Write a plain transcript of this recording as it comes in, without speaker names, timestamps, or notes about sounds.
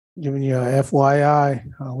Giving you a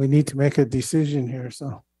FYI, we need to make a decision here,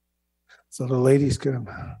 so the ladies can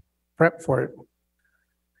prep for it.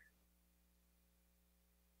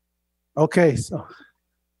 Okay, so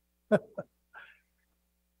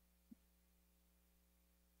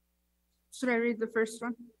should I read the first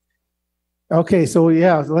one? okay, so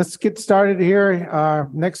yeah, let's get started here. Our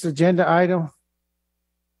next agenda item.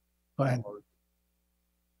 Go ahead.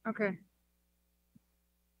 Okay.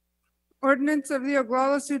 Ordinance of the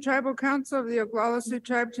Oglala Sioux Tribal Council of the Oglala Sioux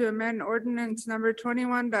Tribe to amend ordinance number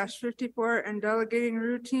 21-54 and delegating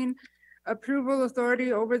routine approval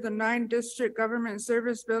authority over the 9 district government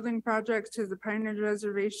service building projects to the Pine Ridge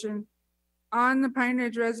Reservation on the Pine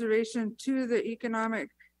Ridge Reservation to the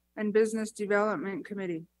Economic and Business Development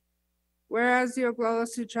Committee. Whereas the Oglala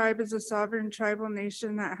Sioux Tribe is a sovereign tribal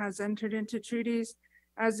nation that has entered into treaties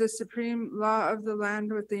as the supreme law of the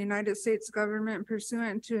land with the United States government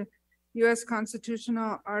pursuant to U.S.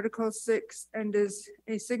 Constitutional Article 6 and is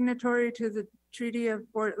a signatory to the Treaty of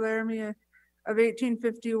Fort Laramie of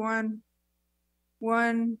 1851,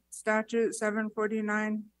 1 Statute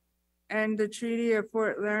 749, and the Treaty of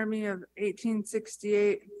Fort Laramie of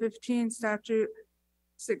 1868, 15 Statute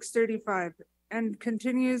 635, and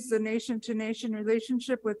continues the nation-to-nation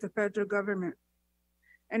relationship with the federal government.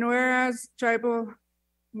 And whereas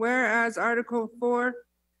Article 4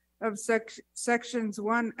 of sections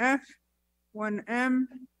 1F, 1M,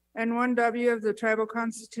 and 1W of the Tribal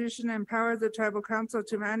Constitution empower the Tribal Council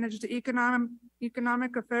to manage the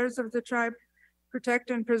economic affairs of the tribe, protect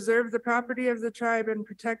and preserve the property of the tribe, and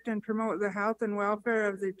protect and promote the health and welfare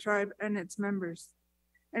of the tribe and its members.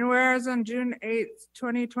 And whereas on June 8th,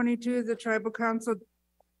 2022, the Tribal Council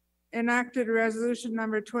enacted resolution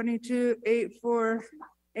number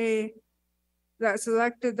 2284A that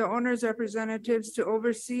selected the owner's representatives to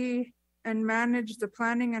oversee and manage the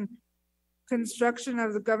planning and construction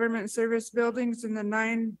of the government service buildings in the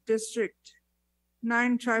 9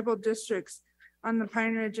 tribal districts on the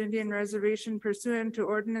Pine Ridge Indian Reservation pursuant to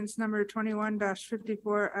ordinance number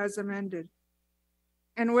 21-54 as amended.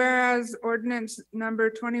 And whereas ordinance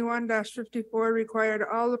number 21-54 required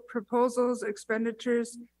all proposals and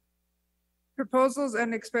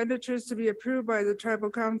expenditures to be approved by the Tribal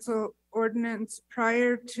Council ordinance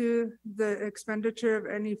prior to the expenditure of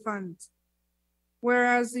any funds.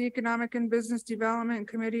 Whereas the Economic and Business Development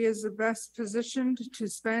Committee is the best positioned to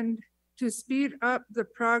speed up the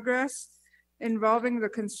progress involving the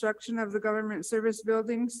construction of the government service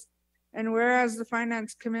buildings. And whereas the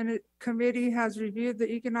Finance Committee has reviewed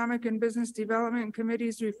the Economic and Business Development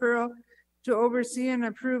Committee's referral to oversee and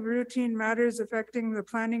approve routine matters affecting the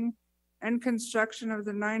planning and construction of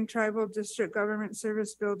the 9 tribal district government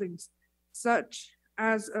service buildings, such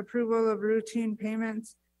as approval of routine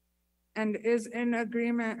payments, and is in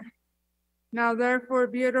agreement. Now therefore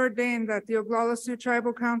be it ordained that the Oglala Sioux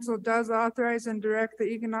Tribal Council does authorize and direct the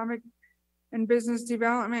Economic and Business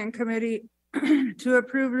Development Committee to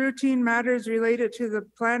approve routine matters related to the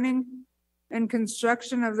planning and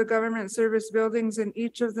construction of the government service buildings in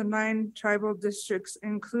each of the 9 tribal districts,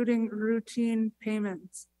 including routine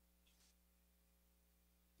payments.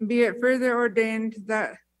 Be it further ordained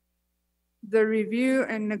that the review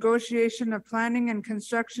and negotiation of planning and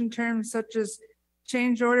construction terms such as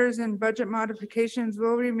change orders and budget modifications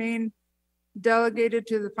will remain delegated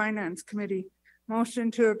to the Finance Committee.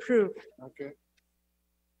 Motion to approve. Okay.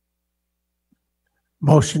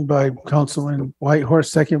 Motion by Councilman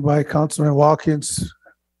Whitehorse, second by Councilman Watkins.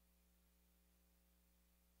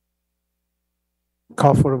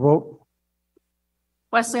 Call for the vote.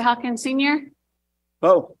 Wesley Hawkins Sr.,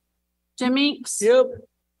 Oh. Jim Meeks, Yep.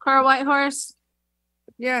 Carl Whitehorse,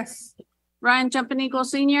 Yes. Ryan Jumping Eagle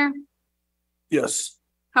Sr., Yes.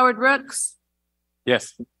 Howard Brooks,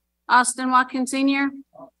 Yes. Austin Watkins Sr.,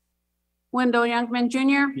 Wendell Youngman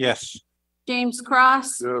Jr., Yes. James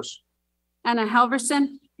Cross, Yes. Anna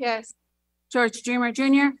Halverson, Yes. George Dreamer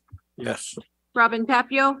Jr., Yes. Robin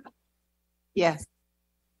Tapio, Yes.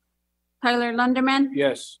 Tyler Lunderman,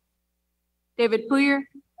 Yes. David Poyer,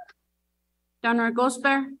 Donner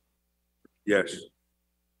Gosper, Yes.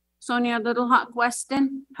 Sonia Little Hawk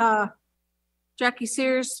Weston, Jackie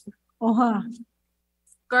Sears,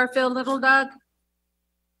 Garfield Little Dog,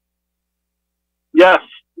 Yes.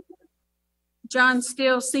 John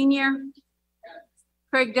Steele Sr.,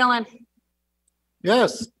 Craig Dillon.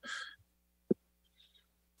 Yes.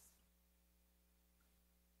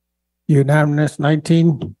 Unanimous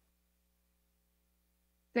 19.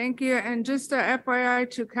 Thank you. And just a FYI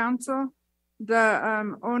to council,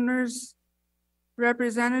 the owners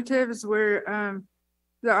representatives were,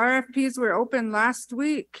 the RFPs were open last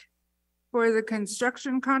week for the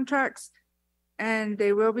construction contracts. and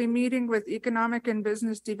they will be meeting with Economic and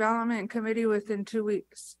Business Development Committee within 2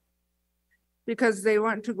 weeks. Because they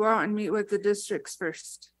want to go out and meet with the districts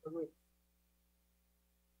first.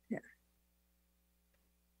 Yeah.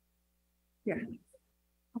 Yeah.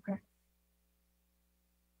 Okay.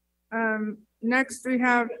 Next we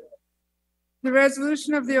have the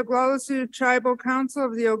resolution of the Oglala Sioux Tribal Council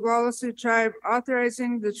of the Oglala Sioux Tribe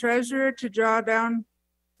authorizing the treasurer to draw down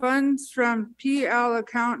funds from PL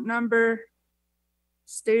account number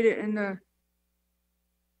stated in the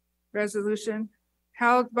resolution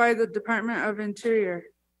held by the Department of Interior.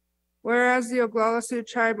 Whereas the Oglala Sioux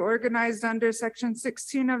Tribe organized under Section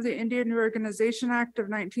 16 of the Indian Reorganization Act of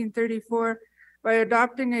 1934 by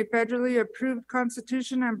adopting a federally approved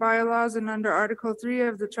constitution and bylaws, and under Article 3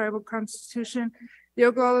 of the Tribal Constitution, the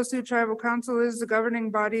Oglala Sioux Tribal Council is the governing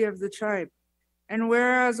body of the tribe. And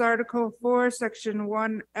whereas Article 4, Section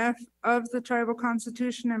 1F of the Tribal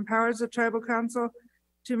Constitution empowers the Tribal Council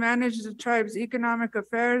to manage the tribe's economic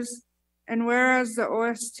affairs, and whereas the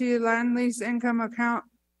OST land lease income account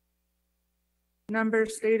number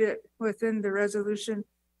stated within the resolution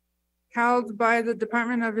held by the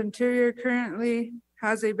Department of Interior currently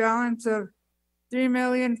has a balance of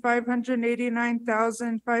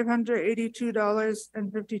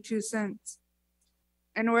 $3,589,582.52.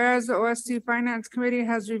 And whereas the OST Finance Committee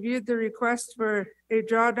has reviewed the request for a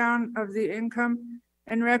drawdown of the income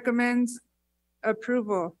and recommends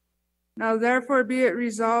approval. Now therefore be it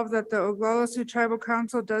resolved that the Oglala Sioux Tribal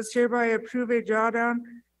Council does hereby approve a drawdown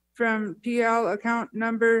from PL account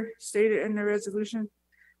number stated in the resolution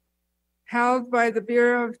held by the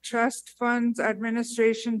Bureau of Trust Funds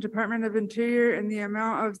Administration, Department of Interior, in the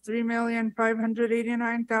amount of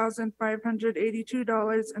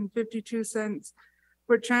 $3,589,582.52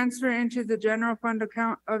 for transfer into the general fund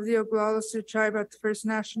account of the Oglala Sioux Tribe at the First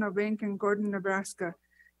National Bank in Gordon, Nebraska,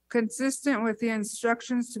 consistent with the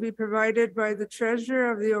instructions to be provided by the treasurer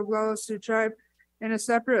of the Oglala Sioux Tribe in a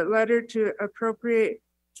separate letter to appropriate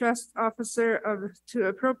trust officer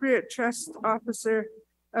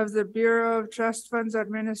of the Bureau of Trust Funds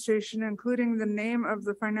Administration, including the name of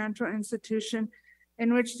the financial institution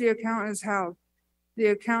in which the account is held, the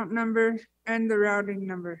account number, and the routing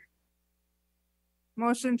number.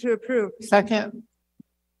 Motion to approve. Second.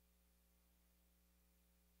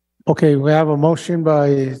 Okay, we have a motion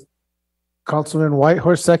by Councilman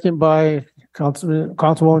Whitehorse, second by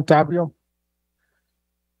Councilwoman Tapio.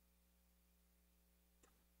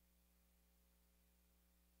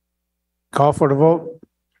 Call for the vote.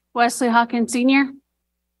 Wesley Hawkins Senior,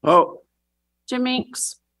 Oh. Jim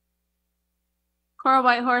Inks, Cora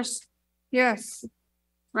Whitehorse, Yes.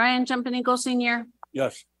 Ryan Jumping Eagle Senior,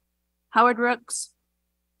 Yes. Howard Rooks,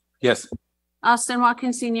 Yes. Austin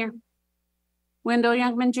Watkins Senior, Wendell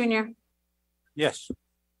Youngman Junior, Yes.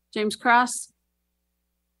 James Cross,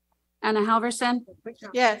 Anna Halverson,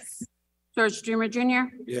 Yes. George Dreamer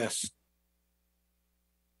Junior, Yes.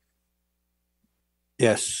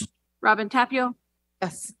 Yes. Robin Tapio,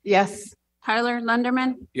 Yes. Yes. Tyler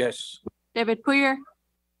Lunderman, Yes. David Puyer,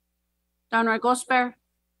 Donroy Gosper,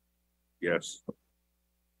 Yes.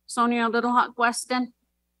 Sonia Little Hawk Weston,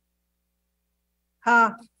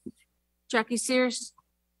 Ha. Jackie Sears,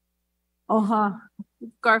 Oh,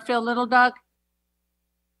 Garfield Little Dog,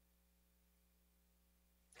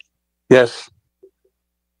 Yes.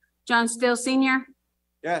 John Still Senior,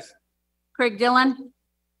 Yes. Craig Dillon,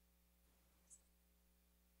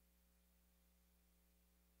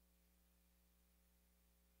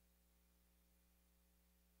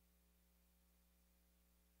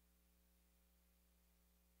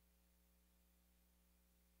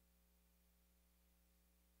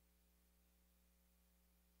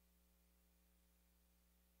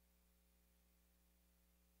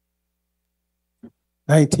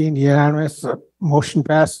 $19 unanimous, motion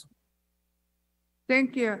passed.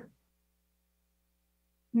 Thank you.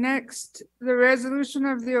 Next, the resolution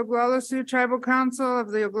of the Oglala Sioux Tribal Council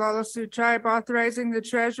of the Oglala Sioux Tribe authorizing the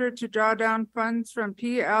treasurer to draw down funds from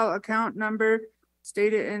PL account number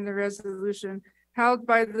stated in the resolution held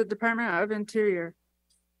by the Department of Interior.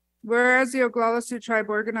 Whereas the Oglala Sioux Tribe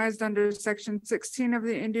organized under Section 16 of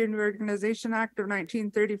the Indian Reorganization Act of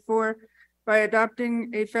 1934 by adopting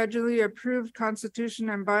a federally approved constitution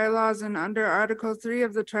and bylaws, and under Article 3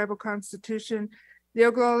 of the Tribal Constitution, the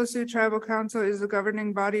Oglala Sioux Tribal Council is the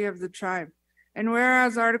governing body of the tribe. And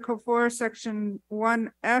whereas Article 4, Section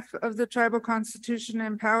 1F of the Tribal Constitution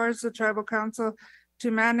empowers the Tribal Council to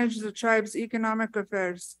manage the tribe's economic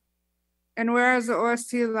affairs. And whereas the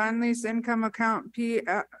OST land lease income account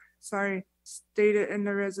stated in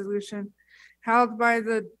the resolution held by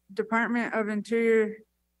the Department of Interior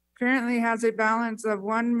currently has a balance of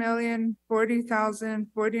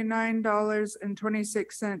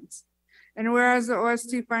 $1,040,049.26. And whereas the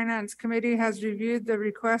OST Finance Committee has reviewed the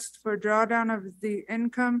request for drawdown of the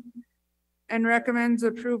income and recommends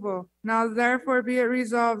approval. Now therefore be it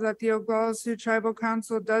resolved that the Oglala Sioux Tribal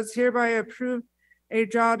Council does hereby approve a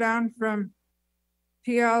drawdown from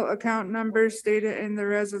PL account number stated in the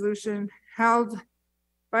resolution held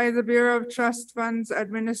by the Bureau of Trust Funds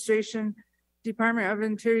Administration, Department of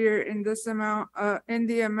Interior in this amount, in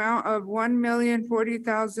the amount of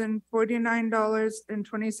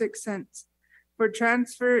 $1,040,049.26 for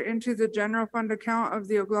transfer into the general fund account of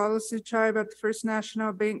the Oglala Sioux Tribe at the First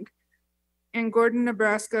National Bank in Gordon,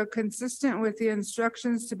 Nebraska, consistent with the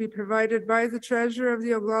instructions to be provided by the treasurer of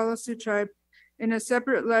the Oglala Sioux Tribe in a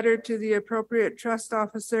separate letter to the appropriate trust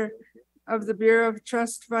officer of the Bureau of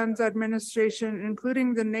Trust Funds Administration,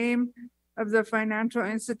 including the name of the financial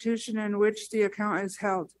institution in which the account is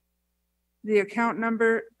held, the account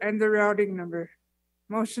number, and the routing number.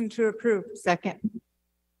 Motion to approve. Second.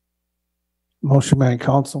 Motion by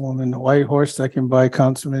Councilwoman Whitehorse, second by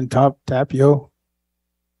Councilman Tapio.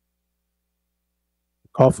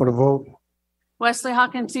 Call for the vote. Wesley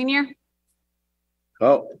Hawkins Senior,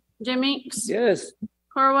 Oh. Jim Meeks, Yes.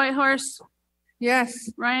 Cora Whitehorse, Yes.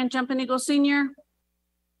 Ryan Jumping Eagle Senior,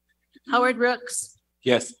 Howard Brooks,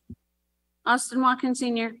 Yes. Austin Watkins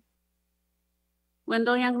Senior,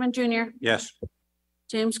 Wendell Youngman Junior, Yes.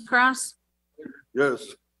 James Cross,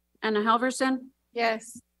 Yes. Anna Halverson,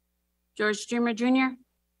 Yes. George Dreamer Junior,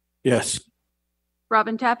 Yes.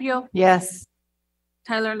 Robin Tapio, Yes.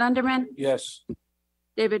 Tyler Lunderman, Yes.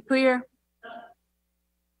 David Poyer,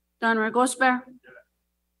 Don Ragosper,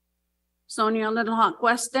 Sonia Little Hawk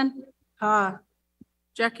Weston, Ha.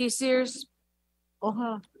 Jackie Sears,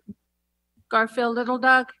 Oha. Garfield Little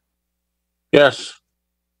Dog, Yes.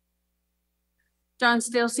 John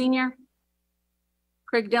Steele Senior,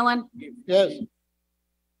 Craig Dillon, Yes.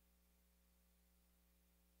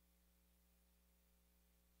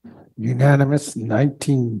 Unanimous,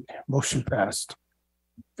 19, motion passed.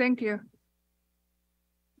 Thank you.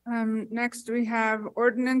 Next we have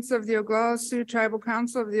ordinance of the Oglala Sioux Tribal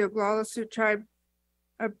Council of the Oglala Sioux Tribe.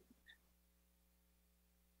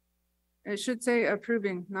 It should say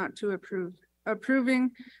approving, not to approve.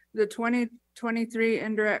 Approving the 2023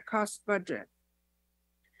 indirect cost budget.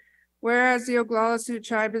 Whereas the Oglala Sioux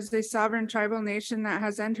Tribe is a sovereign tribal nation that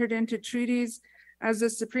has entered into treaties as the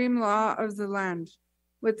supreme law of the land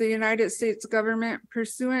with the United States government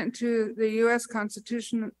pursuant to the U.S.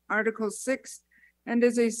 Constitution, Article 6, and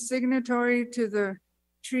is a signatory to the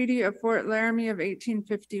Treaty of Fort Laramie of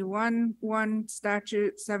 1851, 1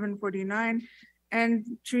 Statute 749, and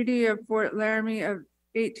Treaty of Fort Laramie of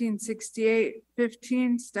 1868,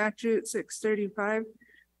 15 Statute 635,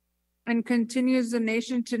 and continues the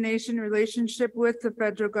nation-to-nation relationship with the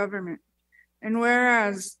federal government. And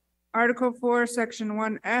whereas Article 4, Section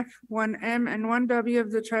 1F, 1M, and 1W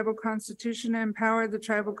of the Tribal Constitution empower the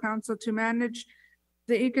Tribal Council to manage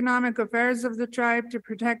the economic affairs of the tribe, to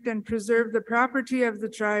protect and preserve the property of the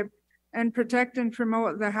tribe, and protect and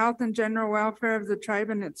promote the health and general welfare of the tribe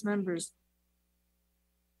and its members.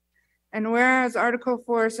 And whereas Article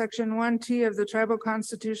 4, Section 1T of the Tribal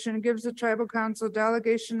Constitution gives the Tribal Council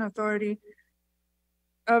delegation authority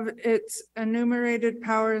of its enumerated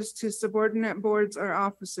powers to subordinate boards or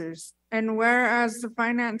officers. And whereas the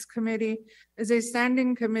Finance Committee is a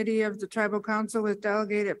standing committee of the Tribal Council with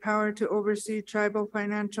delegated power to oversee tribal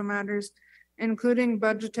financial matters, including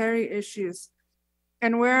budgetary issues.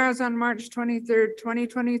 And whereas on March 23rd,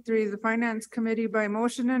 2023, the Finance Committee by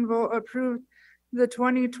motion and vote approved the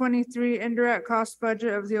 2023 indirect cost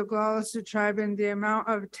budget of the Oglala Sioux Tribe in the amount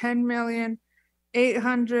of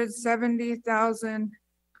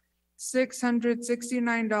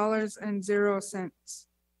 $10,870,669.00.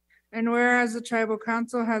 And whereas the Tribal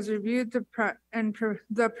Council has reviewed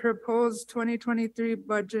the proposed 2023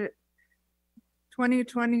 budget,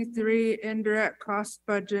 2023 indirect cost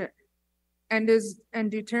budget, and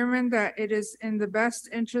determined that it is in the best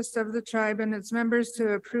interest of the tribe and its members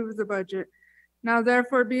to approve the budget. Now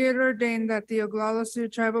therefore be it ordained that the Oglala Sioux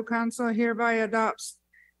Tribal Council hereby adopts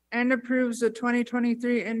and approves the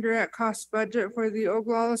 2023 indirect cost budget for the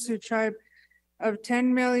Oglala Sioux Tribe of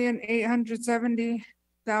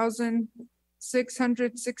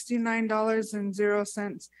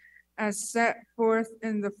 $10,870,669.00 as set forth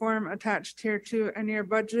in the form attached hereto, and your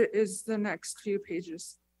budget is the next few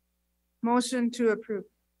pages. Motion to approve.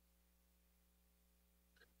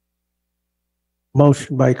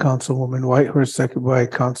 Motion by Councilwoman Whitehurst, second by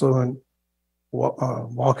Councilman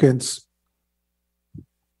Watkins.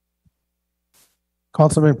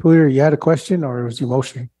 Councilman Poyer, you had a question or was you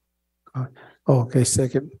motioning? Okay,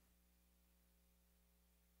 second.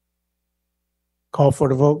 Call for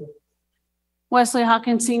the vote. Wesley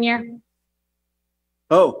Hawkins Senior,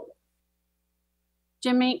 Oh.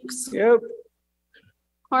 Jim Meeks, Yep.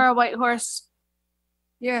 Cora Whitehorse,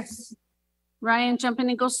 Yes. Ryan Jumping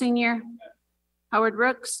Eagle Senior, Howard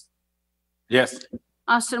Brooks, Yes.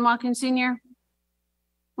 Austin Watkins Senior,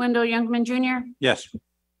 Wendell Youngman Junior, Yes.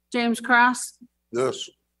 James Cross, Yes.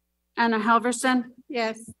 Anna Halverson,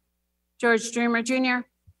 Yes. George Dreamer Junior,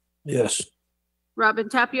 Yes. Robin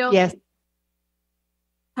Tapio. Yes.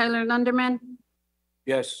 Tyler Lunderman,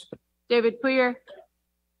 Yes. David Poyer,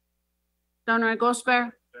 Donroy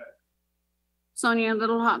Gosper, Sonia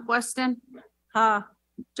Little Hawk Weston, Ha.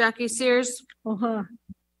 Jackie Sears,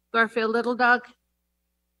 Garfield Little Dog,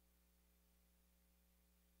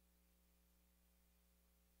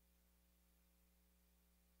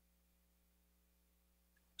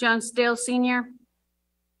 John Stale Senior,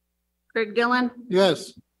 Greg Dillon,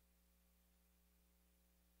 Yes.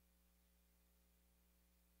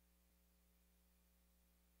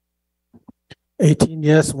 Eighteen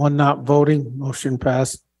yes, one not voting, motion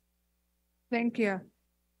passed. Thank you.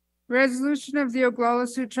 Resolution of the Oglala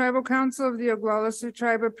Sioux Tribal Council of the Oglala Sioux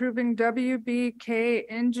Tribe approving WBK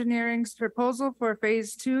Engineering's proposal for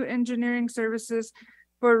Phase 2 engineering services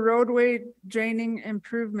for roadway draining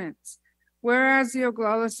improvements. Whereas the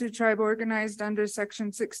Oglala Sioux Tribe organized under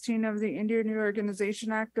Section 16 of the Indian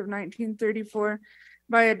Reorganization Act of 1934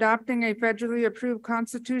 by adopting a federally approved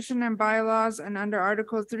constitution and bylaws, and under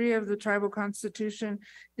Article 3 of the Tribal Constitution,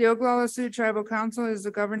 the Oglala Sioux Tribal Council is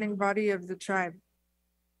the governing body of the tribe.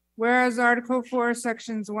 Whereas Article 4,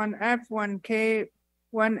 Sections 1F, 1K,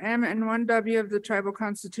 1M, and 1W of the Tribal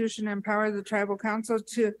Constitution empower the Tribal Council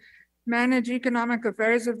to manage economic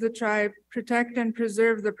affairs of the tribe, protect and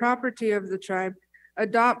preserve the property of the tribe,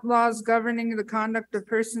 adopt laws governing the conduct of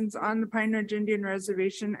persons on the Pine Ridge Indian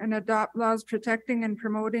Reservation, and adopt laws protecting and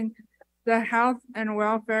promoting the health and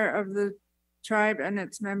welfare of the tribe and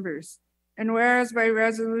its members. And whereas by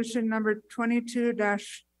resolution number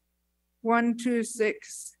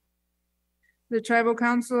 22-126, the Tribal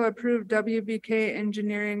Council approved WBK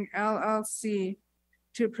Engineering LLC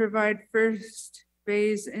to provide first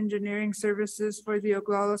phase engineering services for the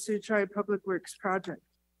Oglala Sioux Tribe Public Works Project.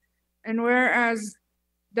 And whereas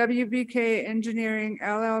WBK Engineering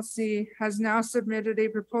LLC has now submitted a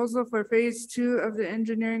proposal for Phase 2 of the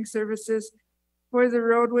engineering services for the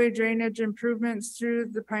roadway drainage improvements through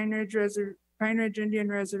the Pine Ridge Indian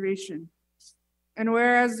Reservation. And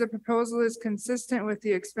whereas the proposal is consistent with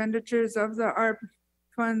the expenditures of the ARP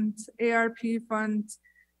funds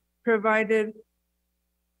provided,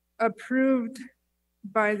 approved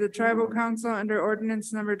by the Tribal Council under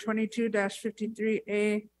Ordinance number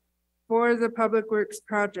 22-53A for the Public Works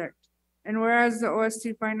Project. And whereas the OST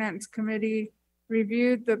Finance Committee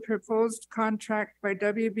reviewed the proposed contract by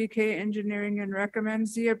WBK Engineering and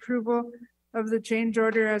recommends the approval of the change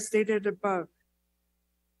order as stated above.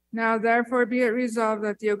 Now therefore be it resolved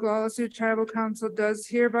that the Oglala Sioux Tribal Council does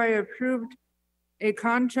hereby approve a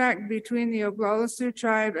contract between the Oglala Sioux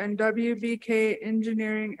Tribe and WBK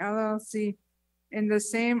Engineering LLC in the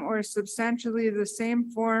same or substantially the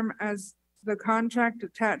same form as the contract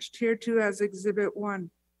attached hereto as Exhibit 1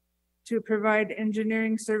 to provide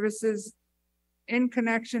engineering services in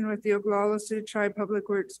connection with the Oglala Sioux Tribe Public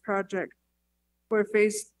Works Project for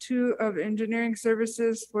Phase 2 of engineering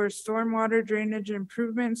services for stormwater drainage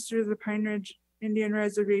improvements through the Pine Ridge Indian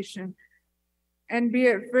Reservation. And be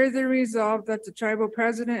it further resolved that the tribal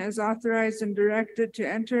president is authorized and directed to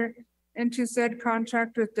enter into said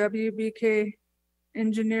contract with WBK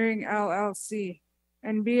Engineering LLC.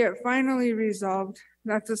 And be it finally resolved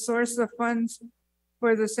that the source of funds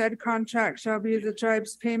for the said contract shall be the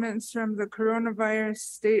tribe's payments from the Coronavirus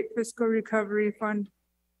State Fiscal Recovery Fund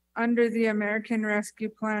under the American Rescue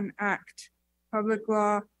Plan Act, Public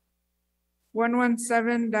Law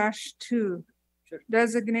 117-2,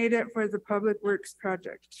 designated for the Public Works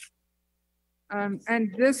Project.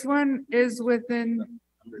 And this one is within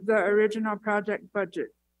the original project budget.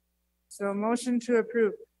 So motion to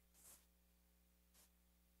approve.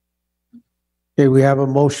 Okay, we have a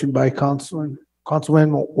motion by Councilman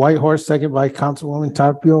Whitehorse, second by Councilwoman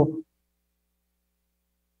Tapio.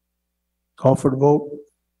 Call for the vote.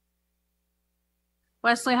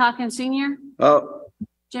 Wesley Hawkins Senior, Oh.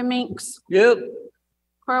 Jim Meeks, Yep.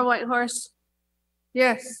 Cora Whitehorse,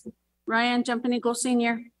 Yes. Ryan Jumping Eagle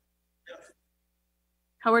Senior,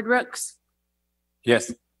 Howard Brooks,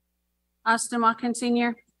 Yes. Austin Watkins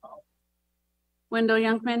Senior, Wendell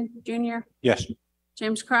Youngman Junior, Yes.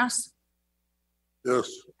 James Cross, Yes.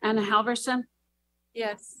 Anna Halverson,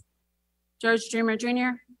 Yes. George Dreamer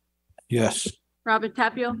Junior, Yes. Robin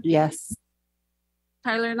Tapio, Yes.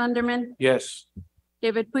 Tyler Lunderman, Yes.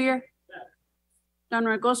 David Poyer, Don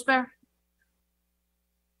Gosper,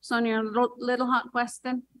 Sonia Little Hawk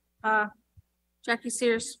Weston, Jackie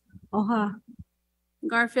Sears,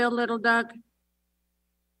 Garfield Little Doug,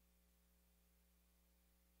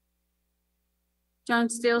 John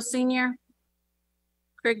Steele Senior,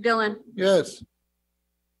 Craig Dillon. Yes.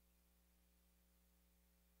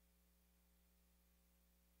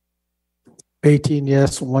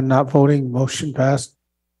 Yes, one not voting, motion passed.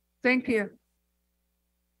 Thank you.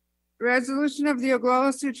 Resolution of the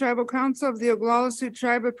Oglala Sioux Tribal Council of the Oglala Sioux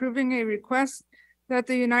Tribe approving a request that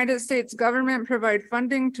the United States government provide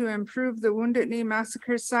funding to improve the Wounded Knee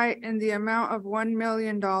Massacre site in the amount of $1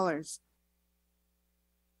 million.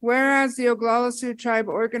 Whereas the Oglala Sioux Tribe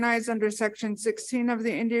organized under Section 16 of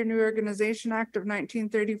the Indian Reorganization Act of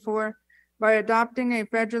 1934 by adopting a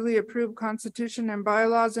federally approved constitution and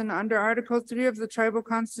bylaws, and under Article 3 of the Tribal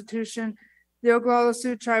Constitution, the Oglala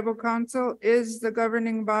Sioux Tribal Council is the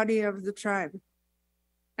governing body of the tribe.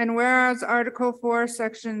 And whereas Article 4,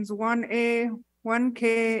 Sections 1A,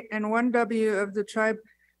 1K, and 1W of the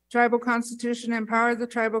Tribal Constitution empower the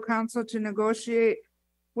Tribal Council to negotiate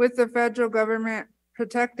with the federal government,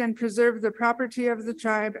 protect and preserve the property of the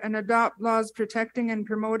tribe, and adopt laws protecting and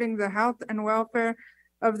promoting the health and welfare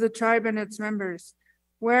of the tribe and its members.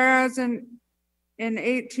 Whereas in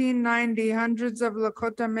 1890, hundreds of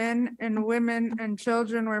Lakota men and women and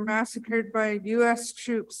children were massacred by U.S.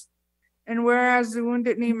 troops. And whereas the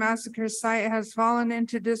Wounded Knee Massacre site has fallen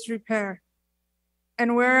into disrepair.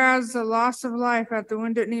 And whereas the loss of life at the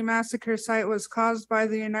Wounded Knee Massacre site was caused by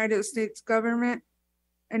the United States government.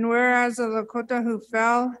 And whereas the Lakota who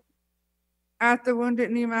fell at the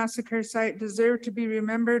Wounded Knee Massacre site deserve to be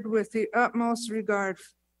remembered with the utmost regard.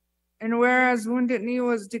 And whereas Wounded Knee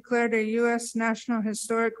was declared a U.S. National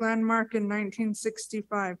Historic Landmark in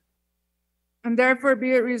 1965. And therefore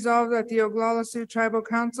be it resolved that the Oglala Sioux Tribal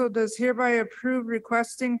Council does hereby approve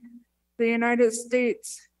requesting the United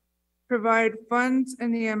States provide funds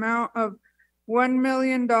in the amount of $1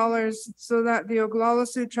 million so that the Oglala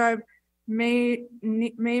Sioux Tribe may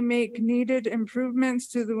make needed improvements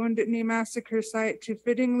to the Wounded Knee Massacre site to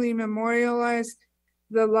fittingly memorialize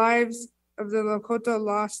the lives of the Lakota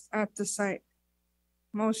lost at the site.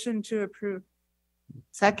 Motion to approve.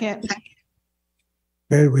 Second.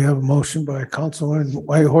 Okay, we have a motion by Councilman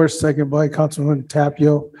Whitehorse, second by Councilman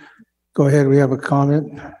Tapio. Go ahead, we have a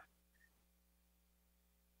comment.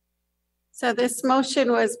 So this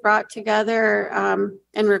motion was brought together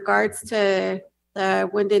in regards to the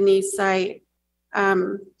Wounded Knee site.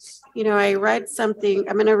 I read something,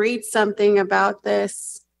 I'm going to read something about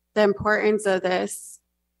this, the importance of this.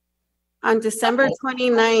 On December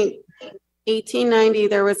 29th, 1890,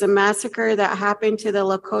 there was a massacre that happened to the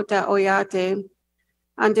Lakota Oyate.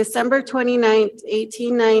 On December 29th,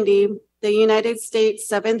 1890, the United States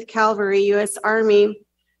 7th Cavalry U.S. Army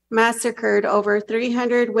massacred over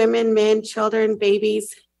 300 women, men, children,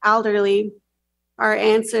 babies, elderly, our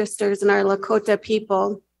ancestors and our Lakota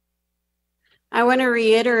people. I want to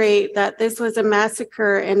reiterate that this was a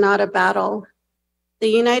massacre and not a battle. The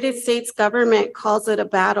United States government calls it a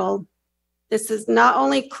battle. This is not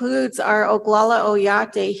only includes our Oglala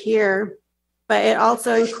Oyate here, but it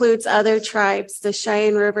also includes other tribes, the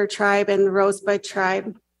Cheyenne River tribe and the Rosebud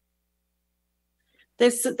tribe.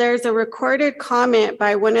 There's a recorded comment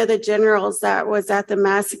by one of the generals that was at the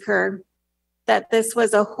massacre that this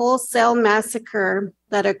was a wholesale massacre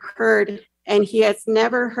that occurred, and he has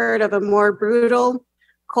never heard of a more brutal,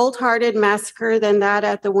 cold-hearted massacre than that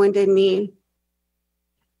at the Wounded Knee.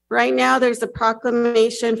 Right now, there's a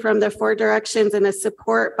proclamation from the Four Directions and a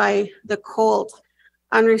support by the cult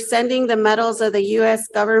on rescinding the medals of the U.S.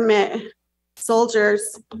 government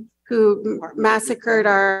soldiers who massacred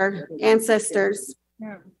our ancestors.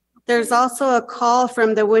 Yeah. There's also a call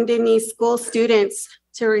from the Wounded Knee school students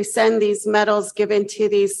to rescind these medals given to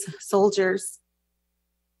these soldiers.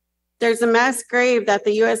 There's a mass grave that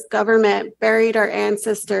the U.S. government buried our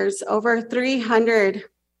ancestors. Over 300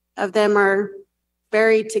 of them are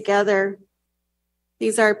buried together.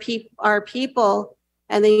 These are our people,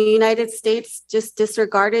 and the United States just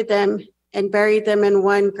disregarded them and buried them in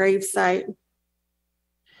one gravesite.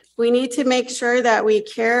 We need to make sure that we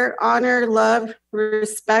care, honor, love,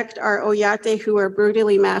 respect our Oyate who were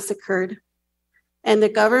brutally massacred, and the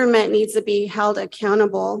government needs to be held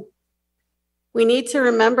accountable. We need to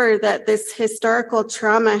remember that this historical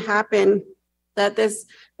trauma happened,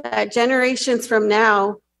 that generations from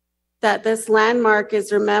now, that this landmark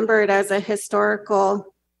is remembered as a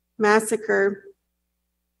historical massacre.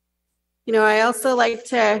 I also like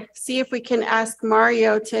to see if we can ask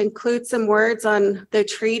Mario to include some words on the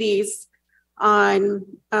treaties on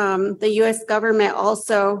the US government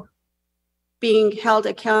also being held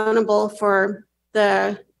accountable for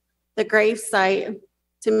the grave site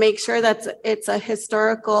to make sure that it's a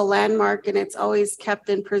historical landmark and it's always kept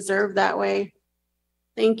and preserved that way.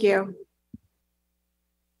 Thank you.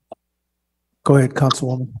 Go ahead,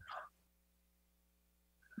 Councilwoman.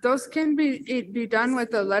 Those can be done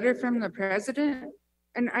with a letter from the president.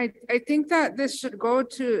 And I think that this should go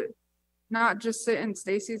to not just sit in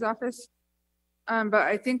Stacy's office. But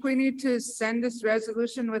I think we need to send this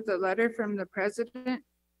resolution with a letter from the president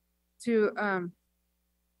to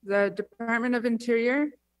the Department of Interior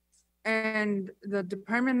and the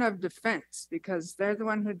Department of Defense, because they're the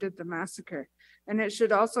one who did the massacre. And it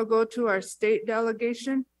should also go to our state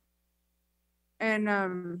delegation.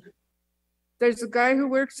 And there's a guy who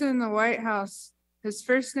works in the White House. His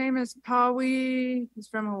first name is Pawi. He's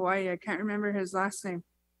from Hawaii. I can't remember his last name,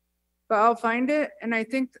 but I'll find it. And I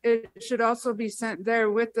think it should also be sent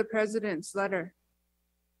there with the president's letter.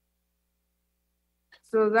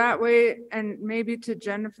 So that way, and maybe to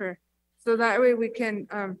Jennifer, so that way we can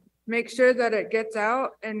make sure that it gets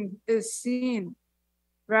out and is seen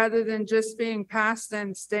rather than just being passed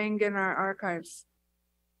and staying in our archives.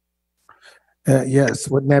 Yes,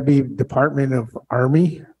 wouldn't that be Department of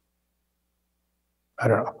Army? I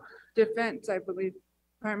don't know. Defense, I believe.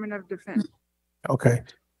 Department of Defense. Okay.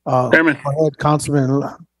 Chairman. Go ahead, Councilman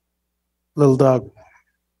Little Doug.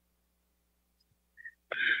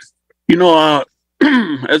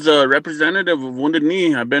 As a representative of Wounded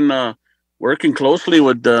Knee, I've been working closely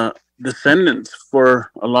with the descendants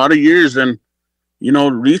for a lot of years. And,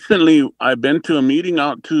 recently I've been to a meeting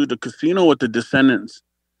out to the casino with the descendants.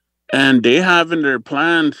 And they have in their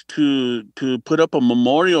plans to put up a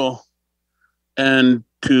memorial and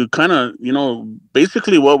to kind of,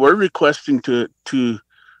 basically what we're requesting to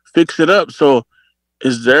fix it up. So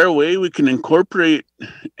is there a way we can incorporate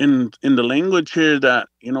in the language here that,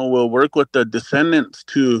 we'll work with the descendants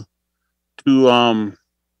to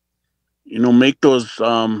make those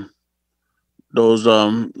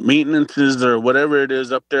maintenances or whatever it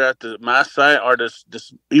is up there at the mass site, or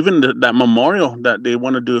that memorial that they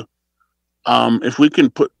want to do. If we can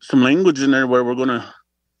put some language in there where we're gonna,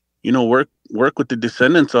 work with the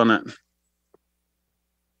descendants on it.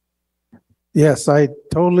 Yes, I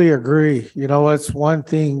totally agree. It's one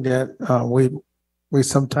thing that we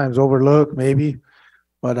sometimes overlook, maybe,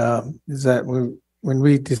 but is that when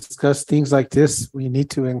we discuss things like this, we need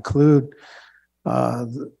to include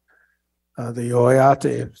the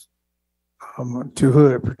Oyate to who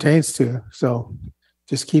it pertains to. So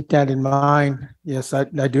just keep that in mind. Yes, I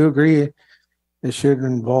do agree. It should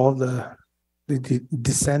involve the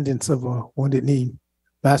descendants of a Wounded Knee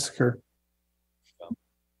massacre.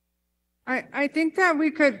 I think that we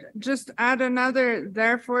could just add another,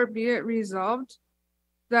 therefore be it resolved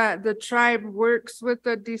that the tribe works with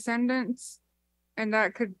the descendants, and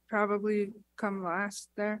that could probably come last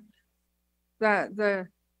there.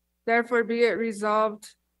 Therefore be it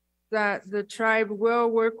resolved that the tribe will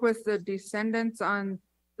work with the descendants on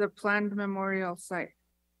the planned memorial site.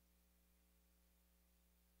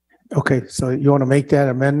 Okay, so you want to make that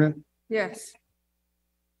amendment? Yes.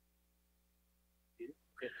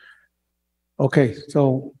 Okay,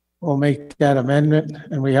 so we'll make that amendment,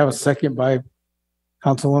 and we have a second by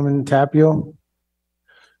Councilwoman Tapio.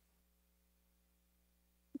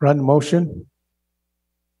 Run the motion.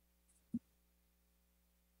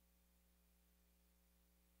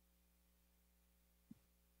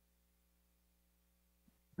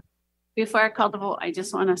 Before I call the vote, I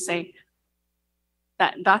just want to say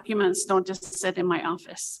that documents don't just sit in my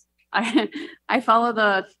office. I follow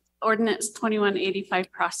the ordinance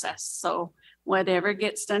 2185 process. So whatever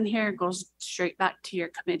gets done here goes straight back to your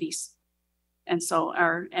committees. And so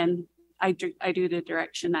I do the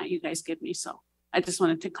direction that you guys give me. So I just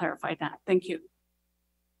wanted to clarify that. Thank you.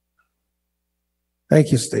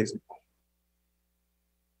 Thank you, Stacey.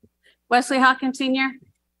 Wesley Hawkins Sr.,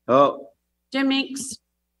 Oh. Jim Meeks,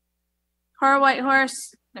 Cora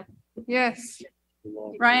Whitehorse, Yes.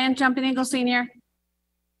 Ryan Jumping Eagle Sr.,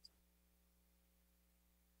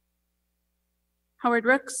 Howard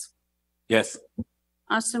Rooks, Yes.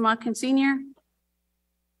 Austin Watkins Sr.,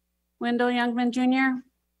 Wendell Youngman Jr.,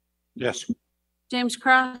 Yes. James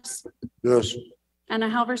Cross, Yes. Anna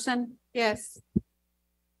Halverson, Yes.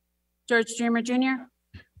 George Dreamer Jr.,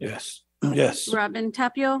 Yes. Yes. Robin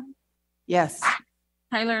Tapio, Yes.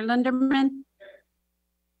 Tyler Lunderman,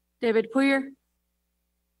 David Poyer,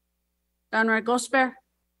 Donroy Gosper,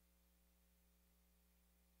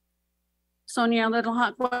 Sonia Little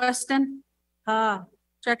Hawk Weston, Ha.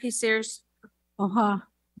 Jackie Sears, Oha.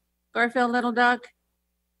 Garfield Little Dog,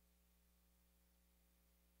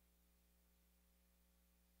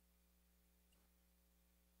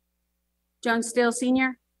 John Steele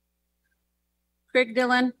Senior, Craig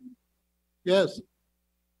Dillon, Yes.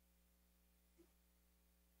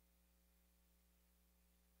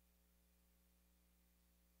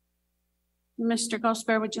 Mr.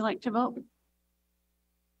 Gosper, would you like to vote?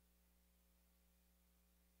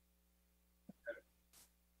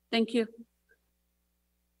 Thank you.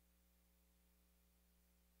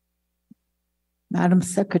 Madam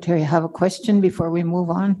Secretary, I have a question before we move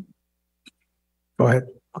on. Go ahead.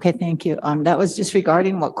 Okay, thank you. That was just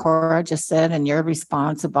regarding what Cora just said and your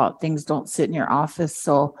response about things don't sit in your office.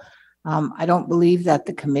 So I don't believe that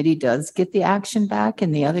the committee does get the action back.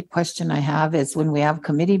 And the other question I have is when we have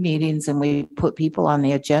committee meetings and we put people on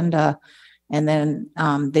the agenda and then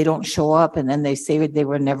they don't show up and then they say they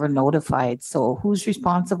were never notified. So who's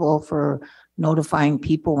responsible for notifying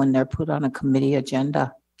people when they're put on a committee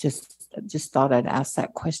agenda? Just thought I'd ask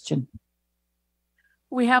that question.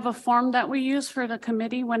 We have a form that we use for the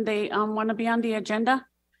committee when they want to be on the agenda.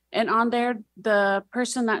 And on there, the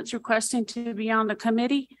person that's requesting to be on the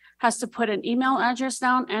committee has to put an email address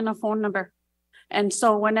down and a phone number. And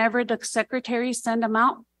so whenever the secretaries send them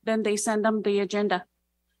out, then they send them the agenda.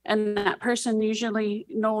 And that person usually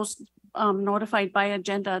knows, notified by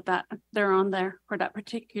agenda that they're on there for that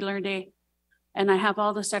particular day. And I have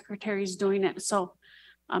all the secretaries doing it. So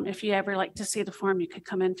if you ever like to see the form, you could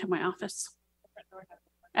come into my office.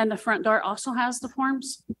 And the front door also has the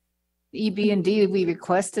forms. EB&D, we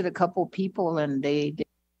requested a couple people and they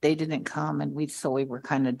didn't come and we were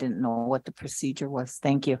kind of didn't know what the procedure was.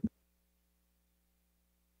 Thank you.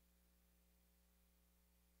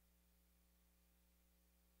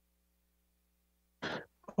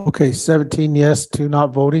 Okay, 17 yes, 2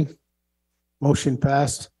 not voting. Motion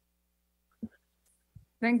passed.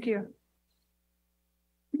 Thank you.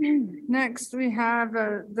 Next, we have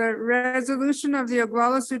the resolution of the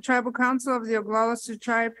Oglala Sioux Tribal Council of the Oglala Sioux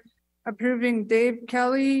Tribe approving Dave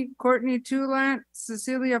Kelly, Courtney Toulant,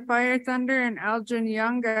 Cecilia Fire Thunder, and Algin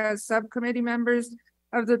Young as subcommittee members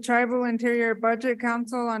of the Tribal Interior Budget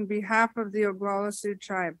Council on behalf of the Oglala Sioux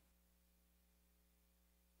Tribe.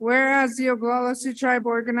 Whereas the Oglala Sioux Tribe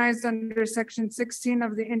organized under Section 16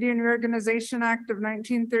 of the Indian Reorganization Act of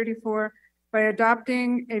 1934 by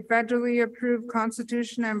adopting a federally approved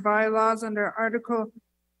constitution and bylaws under Article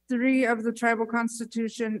 3 of the Tribal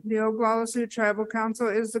Constitution, the Oglala Sioux Tribal Council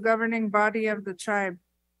is the governing body of the tribe.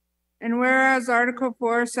 And whereas Article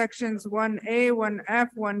 4, Sections 1A, 1F,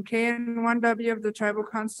 1K, and 1W of the Tribal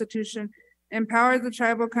Constitution empower the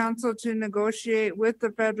Tribal Council to negotiate with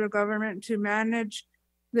the federal government to manage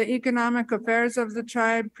the economic affairs of the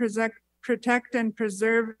tribe, protect and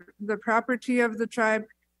preserve the property of the tribe,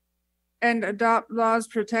 and adopt laws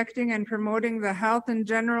protecting and promoting the health and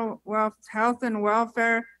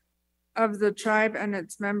welfare of the tribe and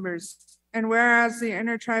its members. And whereas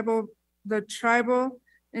the Tribal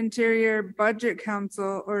Interior Budget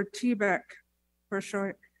Council, or TBEC for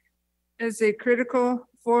short, is a critical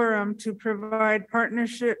forum to provide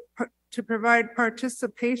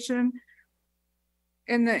participation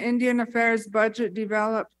in the Indian Affairs budget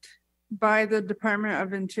developed by the Department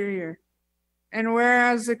of Interior. And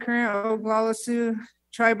whereas the current Oglala Sioux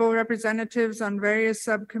tribal representatives on various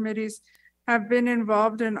subcommittees have been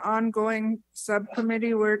involved in ongoing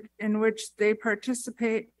subcommittee work in which they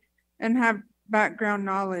participate and have background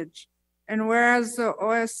knowledge. And whereas the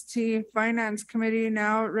OST Finance Committee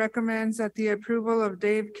now recommends that the approval of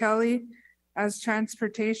Dave Kelly as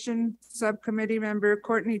Transportation Subcommittee Member,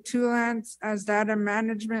 Courtney Toulant as Data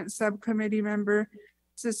Management Subcommittee Member,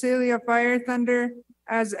 Cecilia Fire Thunder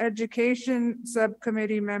as Education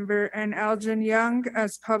Subcommittee Member, and Algin Young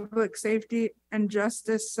as Public Safety and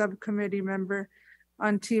Justice Subcommittee Member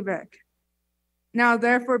on TBEC. Now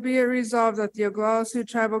therefore be it resolved that the Oglala Sioux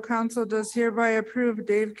Tribal Council does hereby approve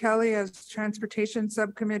Dave Kelly as Transportation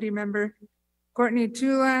Subcommittee Member, Courtney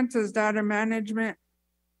Toulant as Data Management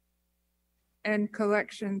and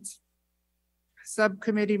Collections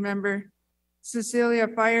Subcommittee Member, Cecilia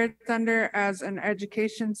Fire Thunder as an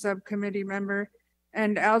Education Subcommittee Member,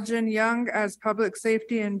 and Algin Young as Public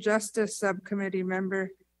Safety and Justice Subcommittee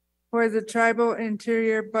Member for the Tribal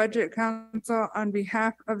Interior Budget Council on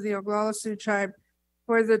behalf of the Oglala Sioux Tribe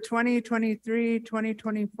for the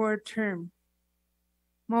 2023-2024 term.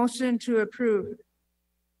 Motion to approve.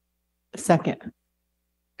 Second.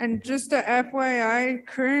 And just a FYI,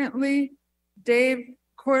 currently Dave,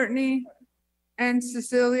 Courtney, and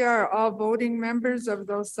Cecilia are all voting members of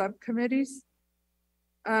those subcommittees.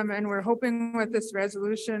 And we're hoping with this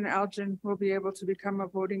resolution, Elgin will be able to become a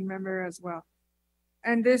voting member as well.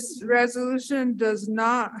 And this resolution does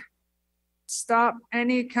not stop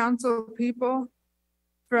any council people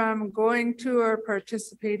from going to or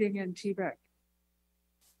participating in TVEC.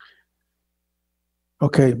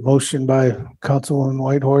 Okay, motion by Councilwoman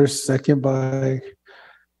Whitehorse, second by,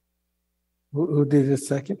 who did the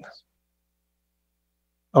second?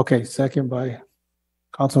 Okay, second by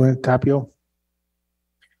Councilman Tapio.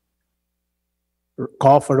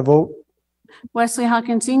 Call for the vote. Wesley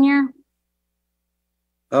Hawkins Senior,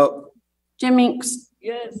 Oh. Jim Inks.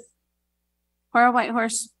 Yes. Cora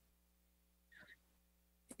Whitehorse,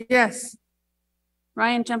 Yes,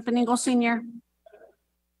 Ryan Jumping Eagle Senior,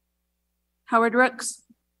 Howard Rooks,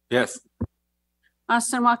 Yes.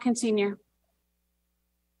 Austin Watkins Senior,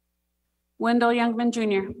 Wendell Youngman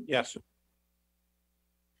Jr., Yes.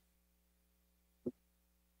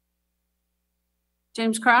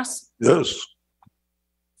 James Cross, Yes.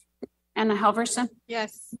 Anna Halverson,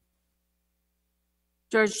 Yes.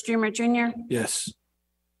 George Dreamer Jr., Yes.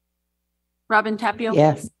 Robin Tapio.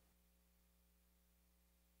 Yes.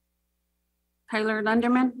 Tyler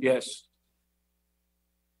Lunderman, Yes.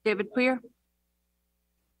 David Poyer,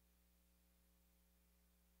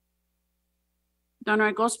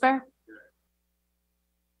 Donroy Gosper,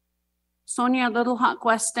 Sonia Little Hawk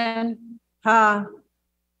Weston, Ha,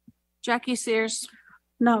 Jackie Sears,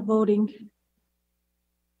 not voting.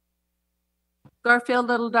 Garfield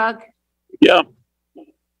Little Dog, Yeah.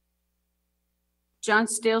 John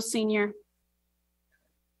Steele Senior,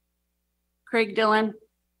 Craig Dillon,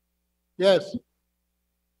 Yes.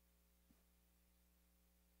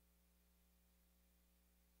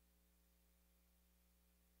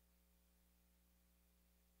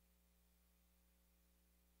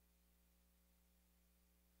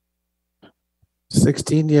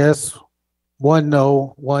 $16 yes, 1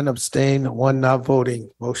 no, 1 abstain, 1 not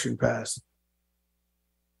voting. Motion passed.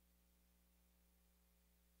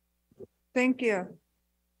 thank you.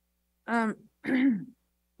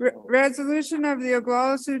 Resolution of the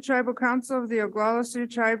Oglala Sioux Tribal Council of the Oglala Sioux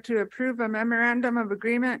Tribe to approve a memorandum of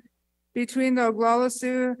agreement between the Oglala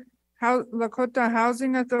Sioux Lakota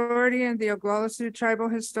Housing Authority and the Oglala Sioux Tribal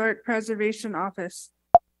Historic Preservation Office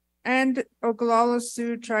and Oglala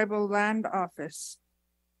Sioux Tribal Land Office.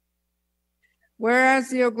 Whereas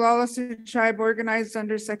the Oglala Sioux Tribe organized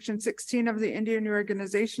under Section 16 of the Indian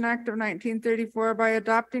Reorganization Act of 1934 by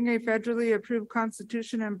adopting a federally approved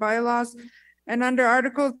constitution and bylaws, and under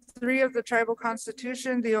Article 3 of the Tribal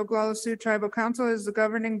Constitution, the Oglala Sioux Tribal Council is the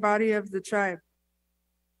governing body of the tribe.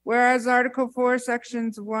 Whereas Article 4,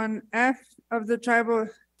 Sections 1F of the Tribal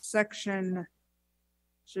Section,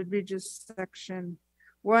 should be just Section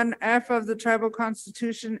 1F of the Tribal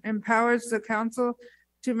Constitution, empowers the council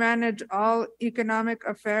to manage all economic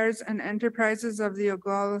affairs and enterprises of the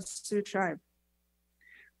Oglala Sioux Tribe.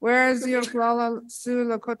 Whereas the Oglala Sioux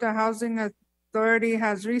Lakota Housing Authority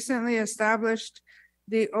has recently established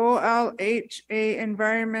the OLHA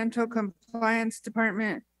Environmental Compliance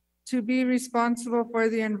Department to be responsible for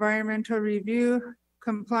the environmental review,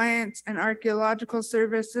 compliance, and archaeological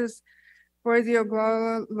services for the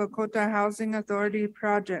Oglala Lakota Housing Authority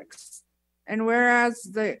projects. And whereas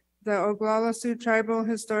the Oglala Sioux Tribal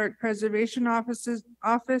Historic Preservation Office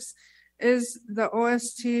is the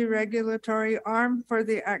OST regulatory arm for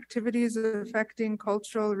the activities affecting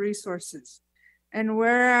cultural resources. And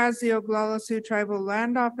whereas the Oglala Sioux Tribal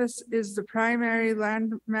Land Office is the primary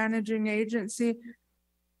land managing agency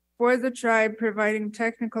for the tribe, providing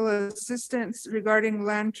technical assistance regarding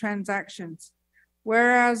land transactions.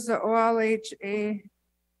 Whereas the OLHA,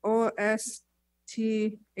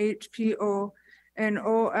 OST, HPO, and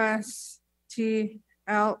OSTLO,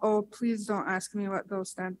 please don't ask me what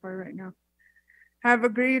those stand for right now, have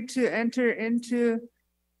agreed to enter into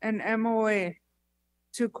an MOA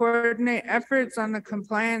to coordinate efforts on the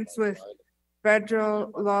compliance with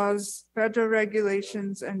federal laws, federal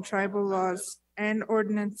regulations, and tribal laws and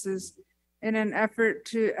ordinances in an effort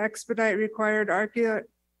to expedite required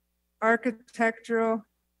architectural,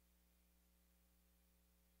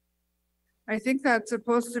 I think that's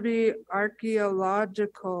supposed to be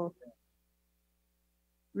archaeological,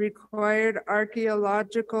 required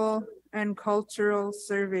archaeological and cultural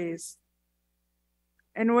surveys.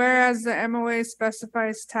 And whereas the MOA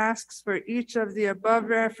specifies tasks for each of the above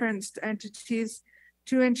referenced entities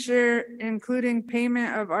to ensure, including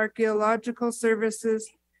payment of archaeological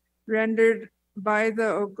services rendered by the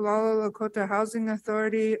Oglala Lakota Housing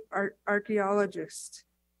Authority archaeologist.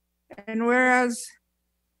 And whereas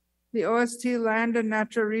the OST Land and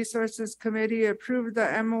Natural Resources Committee approved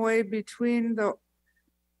the MOA between the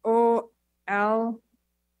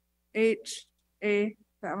that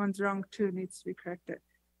one's wrong too, needs to be corrected.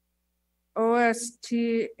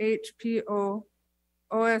 OSTHPO,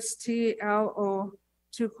 OSTLO,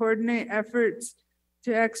 to coordinate efforts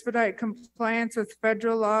to expedite compliance with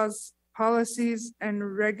federal laws, policies,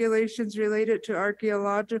 and regulations related to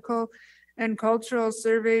archaeological and cultural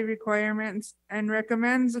survey requirements, and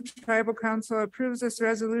recommends the tribal council approves this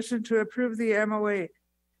resolution to approve the MOA.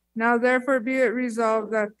 Now therefore be it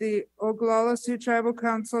resolved that the Oglala Sioux Tribal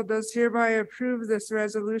Council does hereby approve this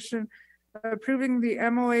resolution approving the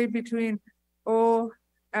MOA between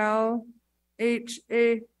OLHA, needs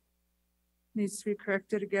to be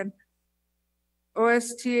corrected again,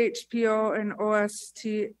 OSTHPO and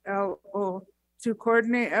OSTLO, to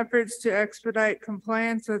coordinate efforts to expedite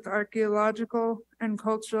compliance with archaeological and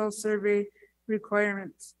cultural survey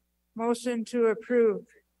requirements. Motion to approve.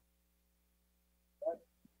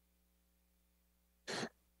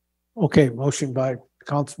 Okay, motion by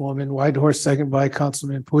Councilwoman Whitehorse, second by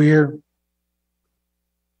Councilman Poyer.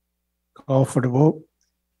 Call for the vote.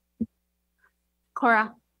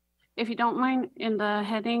 Cora, if you don't mind, in the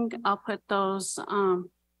heading, I'll put those, I'll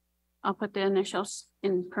put the initials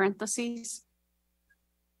in parentheses.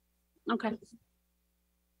 Okay.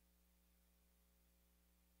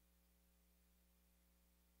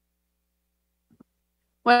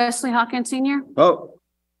 Wesley Hawkins Senior, Oh.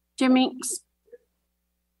 Jim Meeks,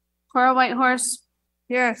 Cora Whitehorse,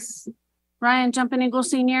 Yes. Ryan Jumping Eagle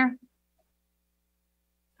Senior,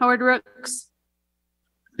 Howard Rooks,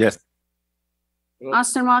 Yes.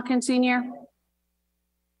 Austin Watkins Senior,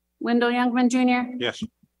 Wendell Youngman Junior, Yes.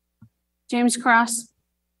 James Cross,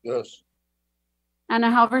 Yes. Anna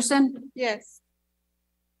Halverson, Yes.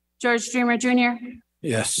 George Dreamer Junior,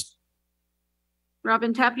 Yes.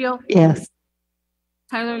 Robin Tapio, Yes.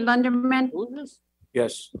 Tyler Lunderman,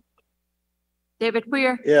 Yes. David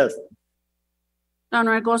Poyer, Yes. Don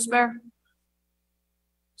Gosper,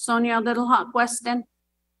 Sonia Little Hawk Weston,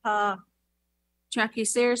 Jackie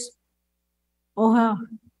Sears, Oha.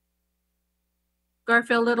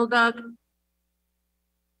 Garfield Little Dog,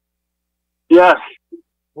 Yes.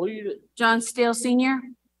 John Steele Senior,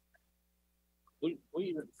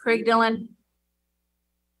 Craig Dillon,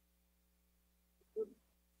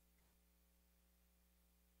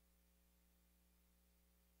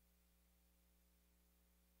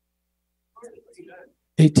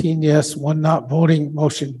 18 yes, one not voting,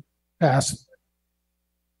 motion passed.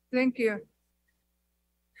 Thank you.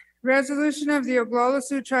 Resolution of the Oglala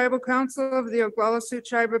Sioux Tribal Council of the Oglala Sioux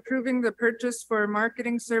Tribe approving the purchase for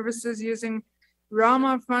marketing services using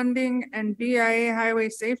RAMA funding and BIA highway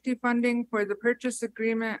safety funding for the purchase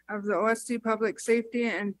agreement of the OST Public Safety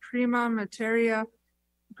and Prima Materia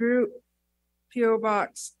Group, PO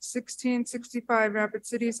Box 1665, Rapid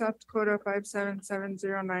City, South Dakota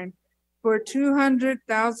 57709 for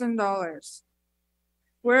 $200,000.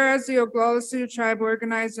 Whereas the Oglala Sioux Tribe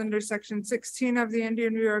organized under Section 16 of the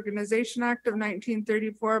Indian Reorganization Act of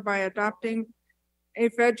 1934 by adopting a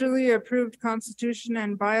federally approved constitution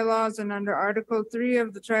and bylaws, and under Article 3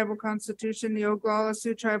 of the Tribal Constitution, the Oglala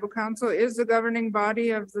Sioux Tribal Council is the governing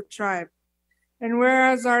body of the tribe. And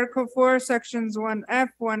whereas Article 4, Sections 1F,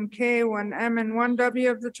 1K, 1M, and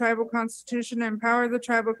 1W of the Tribal Constitution empower the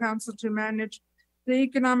Tribal Council to manage the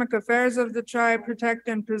economic affairs of the tribe, protect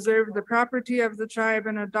and preserve the property of the tribe,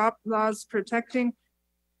 and adopt laws protecting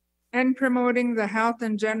and promoting the health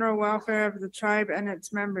and general welfare of the tribe and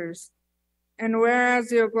its members. And whereas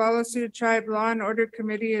the Oglala Sioux Tribe Law and Order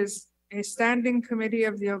Committee is a standing committee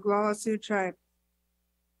of the Oglala Sioux Tribe.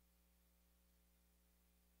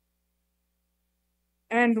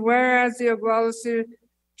 And whereas the Oglala Sioux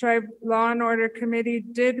Tribe Law and Order Committee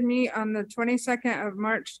did meet on the 22nd of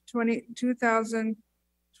March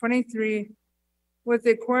 2023 with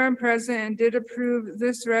a quorum present and did approve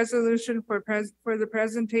this resolution for the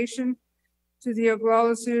presentation to the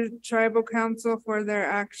Oglala Sioux Tribal Council for their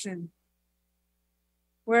action.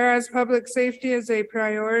 Whereas public safety is a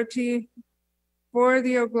priority for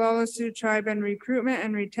the Oglala Sioux Tribe and recruitment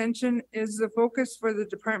and retention is the focus for the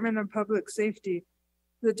Department of Public Safety.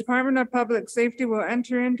 The Department of Public Safety will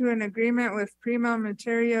enter into an agreement with Prima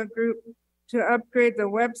Materia Group to upgrade the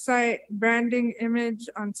website, branding, image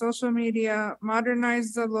on social media,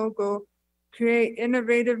 modernize the logo, create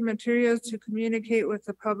innovative materials to communicate with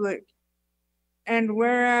the public. And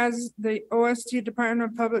whereas the OST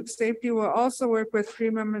Department of Public Safety will also work with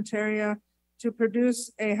Prima Materia to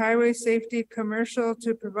produce a highway safety commercial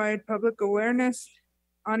to provide public awareness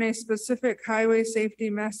on a specific highway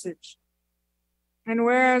safety message. And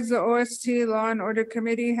whereas the OST Law and Order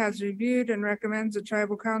Committee has reviewed and recommends the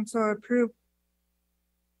Tribal Council approve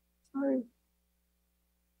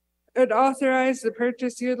It authorized the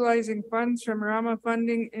purchase utilizing funds from Rama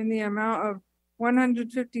funding in the amount of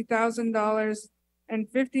 $150,000 and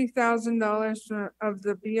 $50,000 of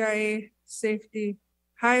the BIA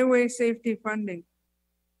highway safety funding.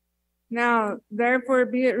 Now, therefore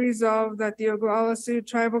be it resolved that the Oglala Sioux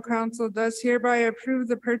Tribal Council does hereby approve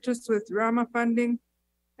the purchase with Rama funding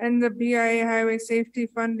and the BIA highway safety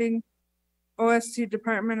funding, OST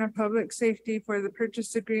Department of Public Safety for the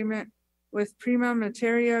purchase agreement with Prima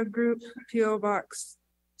Materia Group, PO Box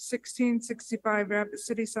 1665, Rapid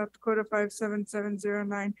City, South Dakota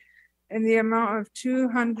 57709, in the amount of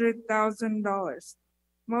 $200,000.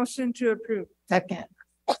 Motion to approve. Second.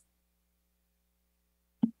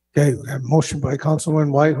 Okay, we have motion by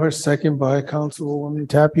Councilwoman Whitehorse, second by Councilwoman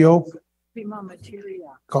Tapio. Prima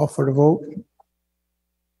materia. Call for the vote.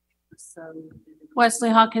 Wesley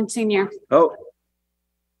Hawkins Senior, Oh.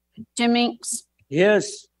 Jim Inks,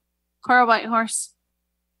 Yes. Cora Whitehorse,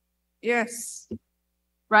 Yes.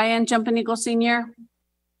 Ryan Jumping Eagle Senior,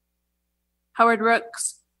 Howard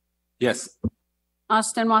Rooks, Yes.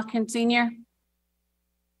 Austin Watkins Senior,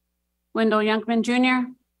 Wendell Youngman Junior,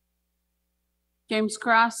 James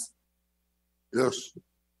Cross, Yes.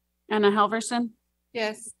 Anna Halverson,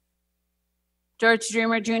 Yes. George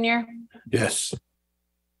Dreamer Junior, Yes.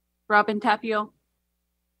 Robin Tapio,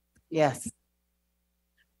 Yes.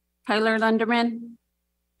 Tyler Lunderman,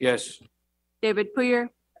 Yes. David Poyer,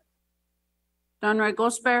 Donroy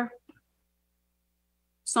Gosper,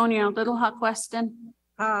 Sonia Little Hawk Weston,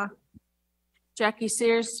 Jackie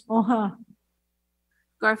Sears,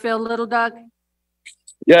 Garfield Little Dog,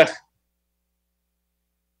 Yes.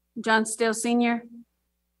 John Steele Senior,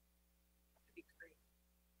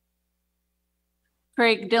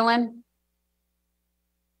 Craig Dillon,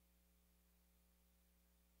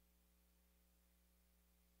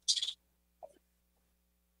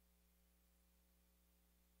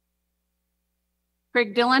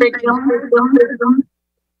 Craig Dillon.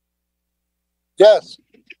 Yes.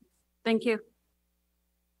 Thank you.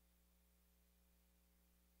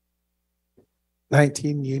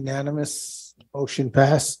 19 unanimous, motion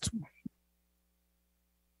passed.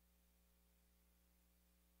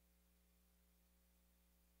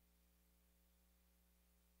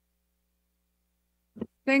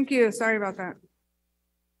 Thank you. Sorry about that.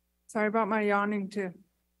 Sorry about my yawning too.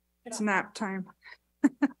 It's nap time.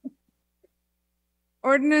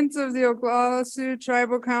 Ordinance of the Oglala Sioux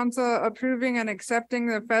Tribal Council approving and accepting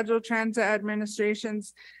the Federal Transit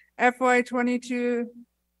Administration's FY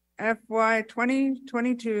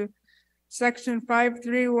 2022, Section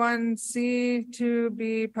 531C to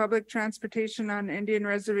be public transportation on Indian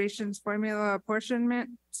reservations formula apportionment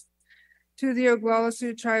to the Oglala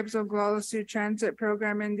Sioux Tribe's Oglala Sioux Transit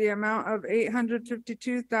Program in the amount of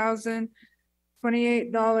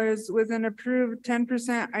 $852,028 with an approved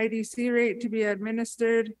 10% IDC rate to be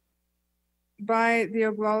administered by the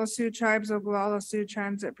Oglala Sioux Tribe's Oglala Sioux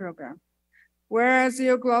Transit Program. Whereas the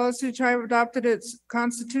Oglala Sioux Tribe adopted its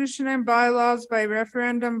constitution and bylaws by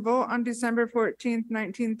referendum vote on December 14th,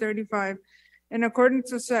 1935, in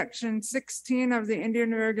accordance with Section 16 of the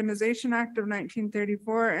Indian Reorganization Act of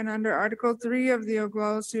 1934 and under Article 3 of the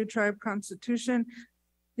Oglala Sioux Tribe Constitution,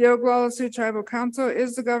 the Oglala Sioux Tribal Council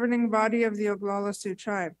is the governing body of the Oglala Sioux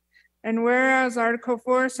Tribe. And whereas Article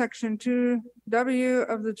 4, Section 2W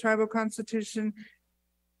of the Tribal Constitution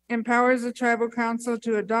empowers the Tribal Council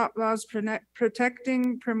to adopt laws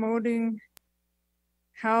protecting, promoting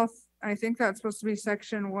health. I think that's supposed to be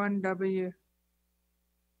Section 1W.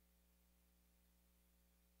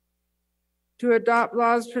 To adopt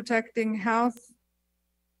laws protecting health,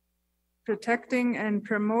 protecting and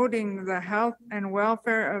promoting the health and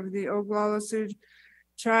welfare of the Oglala Sioux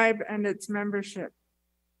Tribe and its membership.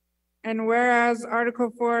 And whereas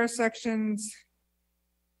Article 4, Sections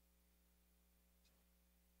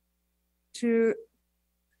 2,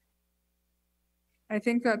 I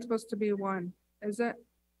think that's supposed to be 1, is it?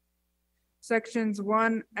 Sections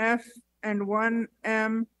 1F and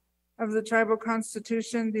 1M of the Tribal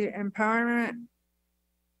Constitution, the empowerment,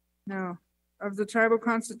 of the Tribal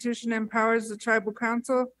Constitution empowers the Tribal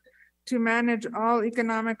Council to manage all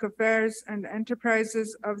economic affairs and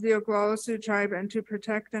enterprises of the Oglala Sioux Tribe and to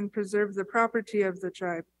protect and preserve the property of the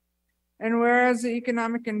tribe. And whereas the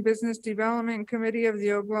Economic and Business Development Committee of the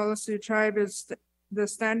Oglala Sioux Tribe is the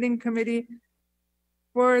standing committee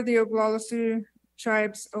for the Oglala Sioux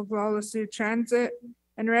Tribe's Oglala Sioux Transit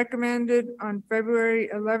and recommended on February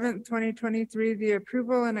 11th, 2023, the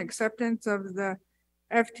approval and acceptance of the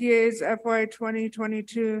FTA's FY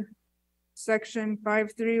 2022 Section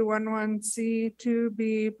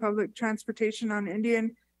 5311C2B Public Transportation on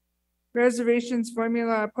Indian Reservations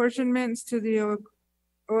Formula Apportionments to the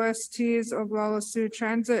OST's Oglala Sioux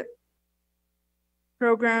Transit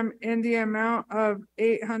Program in the amount of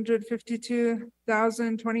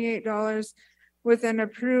 $852,028 with an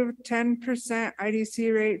approved 10%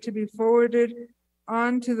 IDC rate to be forwarded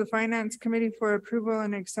on to the Finance Committee for approval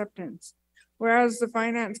and acceptance. Whereas the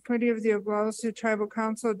Finance Committee of the Oglala Sioux Tribal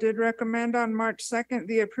Council did recommend on March 2nd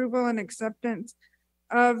the approval and acceptance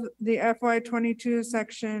of the FY22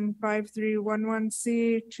 Section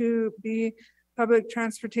 5311C 2B Public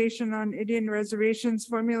Transportation on Indian Reservations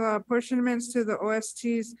Formula apportionments to the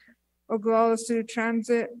OST's Oglala Sioux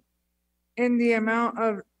Transit in the amount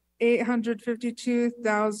of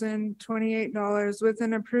 $852,028 with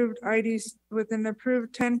an approved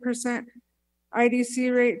 10%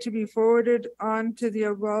 IDC rate to be forwarded on to the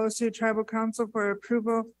Oglala Sioux Tribal Council for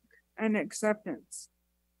approval and acceptance.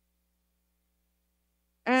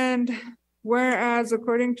 And whereas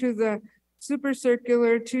according to the Super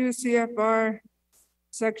Circular 2 CFR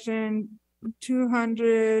Section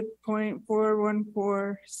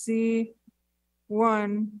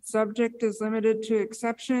 200.414C1, subject is limited to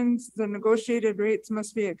exceptions. The negotiated rates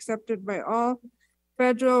must be accepted by all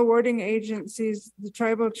federal awarding agencies. The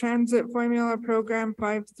Tribal Transit Formula Program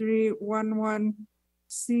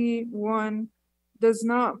 5311C1 does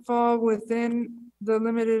not fall within the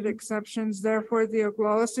limited exceptions. Therefore, the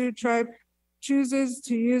Oglala Sioux Tribe chooses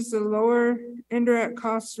to use the lower indirect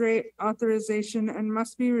cost rate authorization and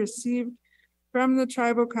must be received from the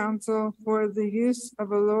Tribal Council for the use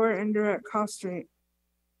of a lower indirect cost rate.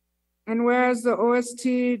 And whereas the OST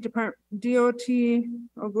DOT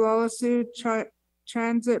Oglala Sioux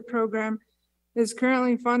Transit Program is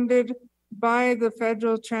currently funded by the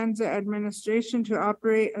Federal Transit Administration to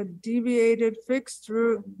operate a deviated fixed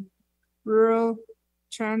route rural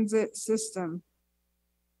transit system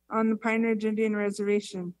on the Pine Ridge Indian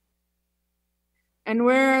Reservation. And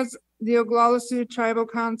whereas the Oglala Sioux Tribal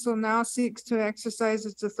Council now seeks to exercise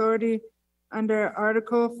its authority under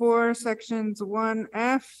Article 4, Sections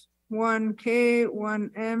 1F, 1K, 1M,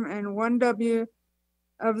 and 1W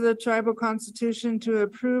of the Tribal Constitution to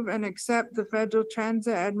approve and accept the Federal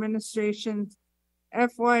Transit Administration's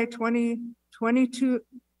FY 2022,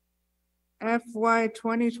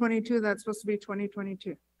 that's supposed to be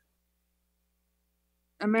 2022.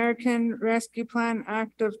 American Rescue Plan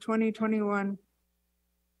Act of 2021.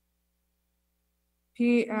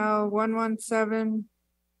 PL 117-2,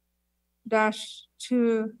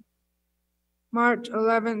 March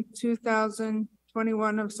 11th,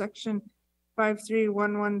 2021 of Section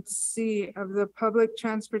 5311C of the Public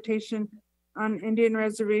Transportation on Indian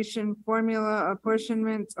Reservation Formula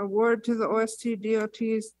Apportionments Award to the OST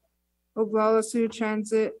DOT's Oglala Sioux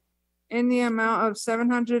Transit in the amount of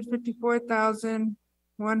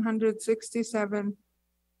 $754,167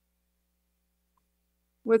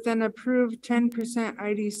 with an approved 10%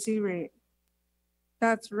 IDC rate.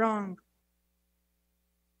 That's wrong.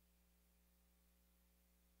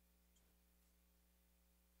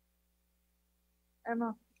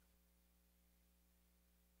 Emma.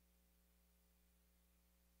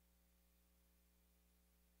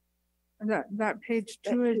 That page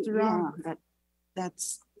 2 is wrong. Yeah,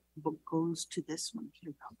 that's what goes to this one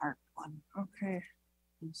here, the ARP one. Okay,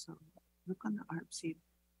 And so look on the ARP, see,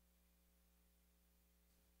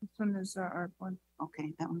 this one is the ARP one.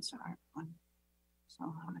 okay, that one's the ARP one. So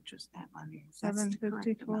how much was that one? That's the correct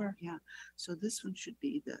 754. amount, yeah, so this one should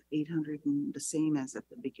be the 800 and the same as at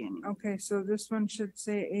the beginning. Okay, so this one should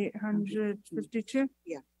say 852.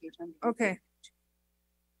 Yeah. 800. Okay.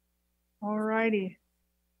 Alrighty.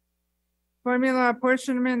 Formula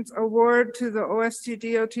apportionments award to the OST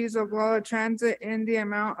DOT's Oglala Transit in the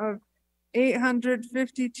amount of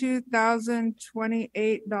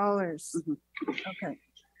 $852,028. Mhm. Okay.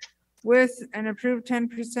 With an approved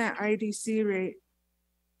 10% IDC rate.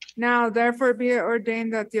 Now therefore be it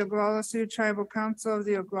ordained that the Oglala Sioux Tribal Council of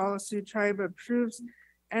the Oglala Sioux Tribe approves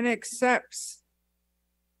and accepts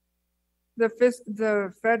the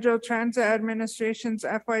Federal Transit Administration's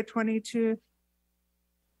FY 2022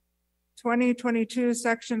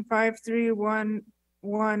 Section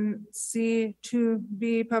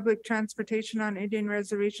 5311C2B Public Transportation on Indian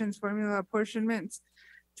Reservations Formula Apportionments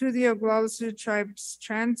to the Oglala Sioux Tribe's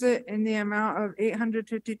Transit in the amount of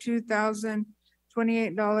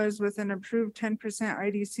 $852,028 with an approved 10%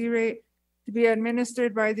 IDC rate to be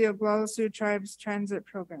administered by the Oglala Sioux Tribe's Transit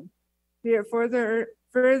Program. Be it further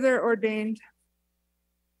ordained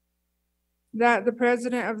that the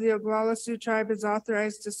president of the Oglala Sioux Tribe is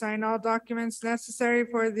authorized to sign all documents necessary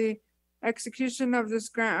for the execution of this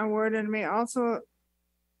grant award and may also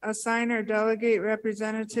assign or delegate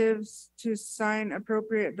representatives to sign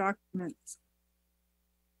appropriate documents.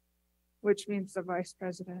 which means the vice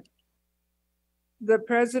president. The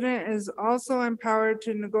president is also empowered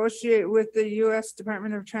to negotiate with the U.S.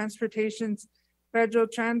 Department of Transportation's Federal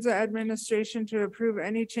Transit Administration to approve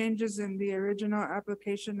any changes in the original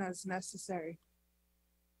application as necessary.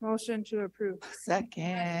 Motion to approve all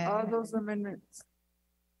Second. those amendments.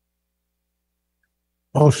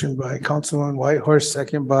 Motion by Councilman Whitehorse,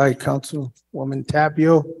 second by Councilwoman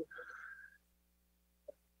Tapio.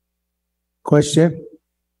 Question? No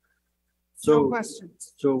So,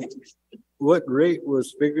 questions. so what rate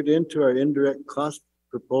was figured into our indirect cost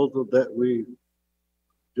proposal that we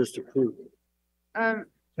just approved?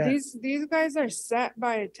 These guys are set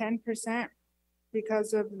by 10%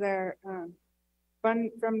 because of their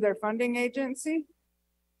fund from their funding agency.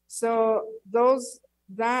 So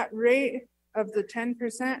that rate of the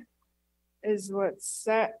 10% is what's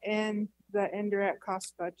set in the indirect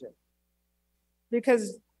cost budget.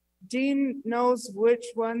 Because Dean knows which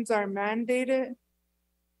ones are mandated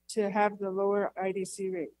to have the lower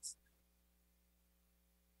IDC rates.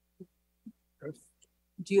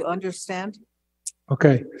 Do you understand?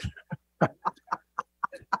 Okay.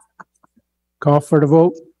 Call for the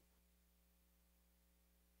vote.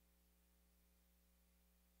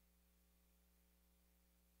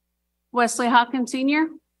 Wesley Hawkins Senior,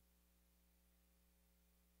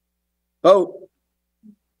 Oh,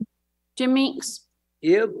 Jim Meeks,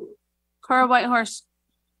 yep. Cora Whitehorse,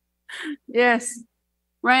 Yes.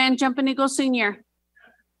 Ryan Jumping Eagle Senior,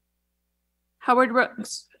 Howard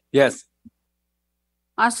Brooks, Yes.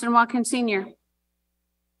 Austin Watkins Senior,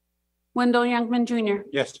 Wendell Youngman Junior,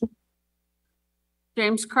 Yes.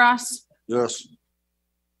 James Cross, Yes.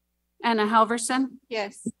 Anna Halverson,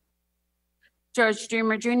 Yes. George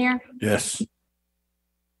Dreamer Junior, Yes.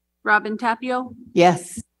 Robin Tapio,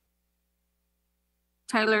 Yes.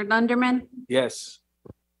 Tyler Lunderman, Yes.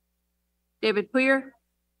 David Poyer,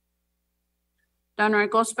 Donroy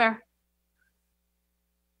Gosper,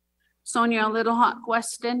 Sonia Little Hawk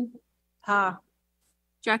Weston, Ha.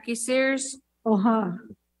 Jackie Sears, Uh-huh.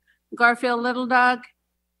 Garfield Little Dog,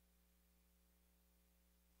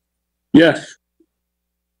 Yes.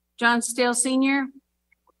 John Steele Senior,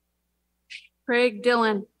 Craig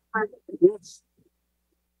Dillon,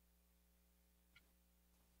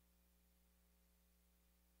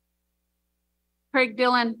 Craig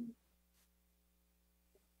Dillon,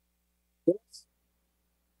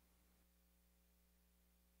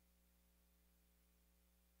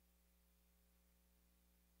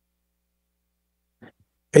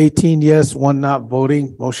 Eighteen yes, one not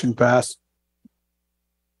voting, motion passed.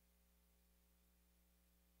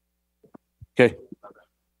 Okay.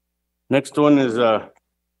 Next one is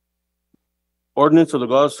ordinance of the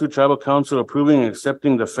Oglala Sioux Tribal Council approving and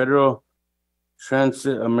accepting the Federal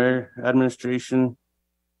Transit Administration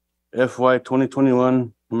FY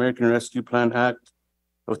 2021 American Rescue Plan Act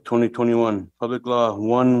of 2021, Public Law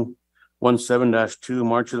 117-2,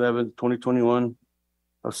 March 11th, 2021,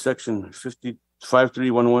 of Section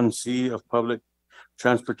 5311C of Public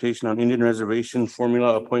Transportation on Indian Reservation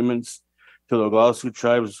Formula Appointments to the Oglala Sioux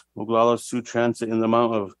Tribes, Oglala Sioux Transit in the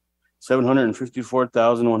amount of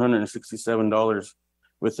 $754,167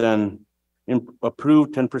 with an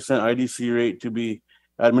approved 10% IDC rate to be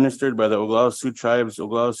administered by the Oglala Sioux Tribes,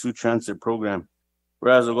 Oglala Sioux Transit Program.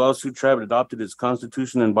 Whereas Oglala Sioux Tribe adopted its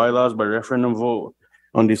constitution and bylaws by referendum vote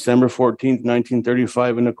on December 14th,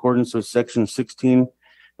 1935, in accordance with Section 16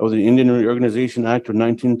 of the Indian Reorganization Act of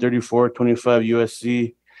 1934, 25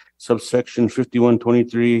 USC, subsection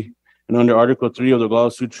 5123, and under Article 3 of the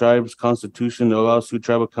Oglala Sioux Tribes Constitution, the Oglala Sioux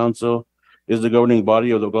Tribal Council is the governing body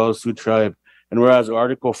of the Oglala Sioux Tribe. And whereas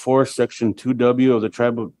Article 4, Section 2W of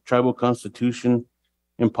the Tribal Constitution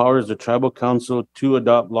empowers the Tribal Council to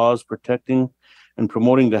adopt laws protecting and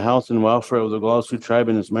promoting the health and welfare of the Oglala Sioux Tribe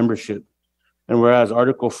and its membership. And whereas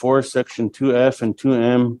Article 4, Section 2F and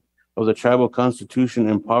 2M of the Tribal Constitution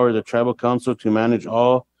empower the Tribal Council to manage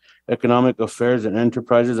all economic affairs and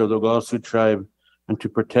enterprises of the Oglala Sioux Tribe and to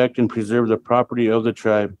protect and preserve the property of the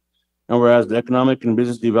tribe. And whereas the Economic and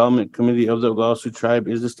Business Development Committee of the Oglala Sioux Tribe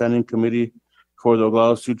is the standing committee for the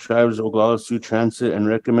Oglala Sioux Tribes, Oglala Sioux Transit, and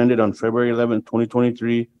recommended on February 11,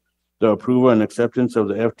 2023, the approval and acceptance of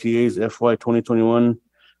the FTA's FY 2021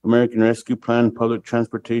 American Rescue Plan Public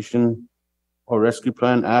Transportation or Rescue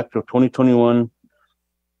Plan Act of 2021,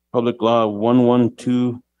 Public Law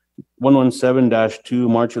 117-2,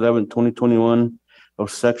 March 11, 2021, of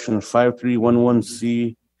Section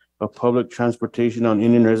 5311C of Public Transportation on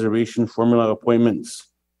Indian Reservation Formula Appointments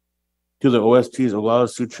to the OST's Oglala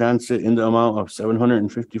Sioux Transit in the amount of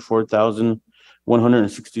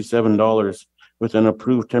 $754,167 with an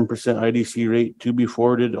approved 10% IDC rate to be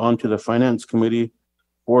forwarded on to the Finance Committee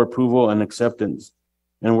for approval and acceptance.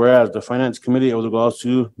 And whereas the Finance Committee of the Oglala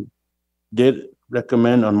Sioux did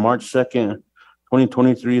recommend on March 2nd,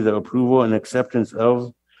 2023, the approval and acceptance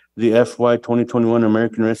of the FY 2021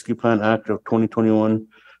 American Rescue Plan Act of 2021,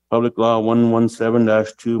 Public Law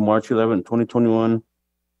 117-2, March 11th, 2021,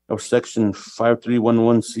 of Section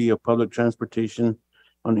 5311C of Public Transportation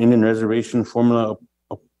on Indian Reservation Formula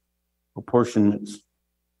apportionments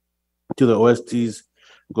to the OST's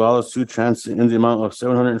Oglala Sioux Transit in the amount of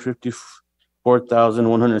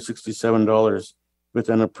 $754,167 with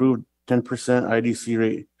an approved 10% IDC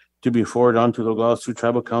rate to be forwarded on to the Oglala Sioux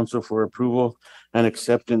Tribal Council for approval and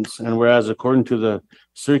acceptance. And whereas according to the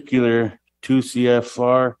circular 2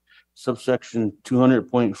 CFR subsection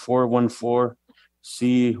 200.414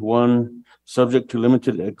 C1, subject to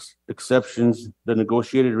limited exceptions, the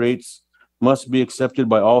negotiated rates must be accepted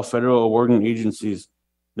by all federal awarding agencies.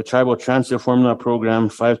 The Tribal Transit Formula Program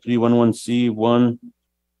 5311C1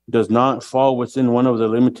 does not fall within one of the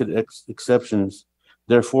limited exceptions.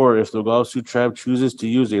 Therefore, if the Oglala Sioux Tribe chooses to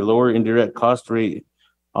use a lower indirect cost rate,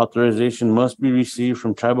 authorization must be received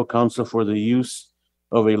from Tribal Council for the use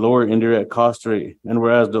of a lower indirect cost rate. And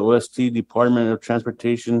whereas the OST Department of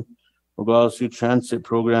Transportation Oglala Sioux Transit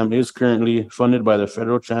Program is currently funded by the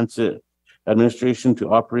Federal Transit Administration to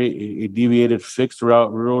operate a deviated fixed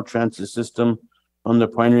route rural transit system on the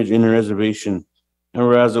Pine Ridge Indian Reservation. And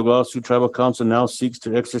whereas the Oglala Sioux Tribal Council now seeks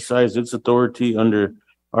to exercise its authority under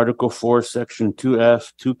Article 4, Section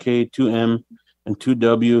 2F, 2K, 2M, and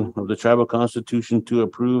 2W of the Tribal Constitution to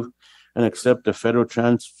approve and accept the Federal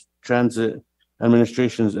Transit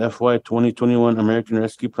Administration's FY 2021 American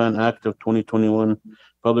Rescue Plan Act of 2021,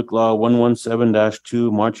 Public Law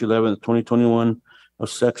 117-2, March 11th, 2021, of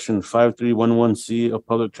Section 5311C of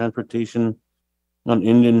Public Transportation on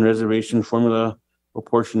Indian Reservation Formula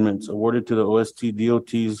apportionments awarded to the OST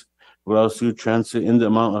DOT's Oglala Sioux Transit in the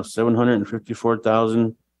amount of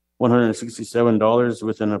 $754,167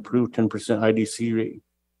 with an approved 10% IDC rate.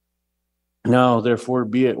 Now, therefore,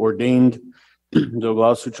 be it ordained, the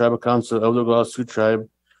Oglala Sioux Tribal Council of the Oglala Sioux Tribe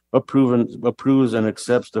approves and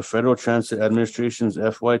accepts the Federal Transit Administration's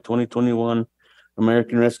FY 2021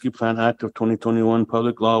 American Rescue Plan Act of 2021,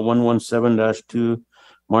 Public Law 117-2,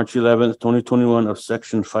 March 11th, 2021, of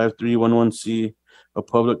Section 5311C of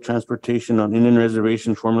Public Transportation on Indian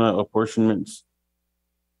Reservation Formula apportionments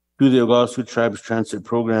to the Oglala Sioux Tribe's Transit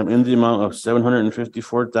Program in the amount of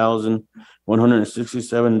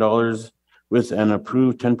 $754,167 with an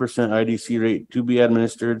approved 10% IDC rate to be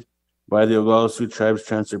administered by the Oglala Sioux Tribe's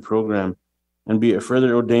Transit Program. And be it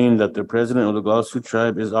further ordained that the President of the Oglala Sioux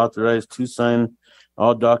Tribe is authorized to sign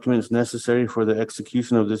all documents necessary for the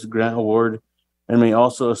execution of this grant award and may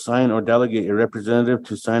also assign or delegate a representative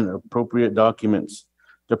to sign appropriate documents.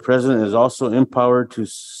 The President is also empowered to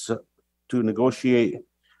negotiate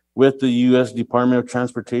with the U.S. Department of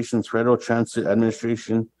Transportation's Federal Transit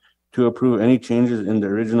Administration to approve any changes in the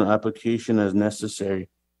original application as necessary.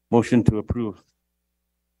 Motion to approve.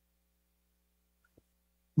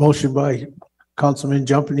 Motion by Councilman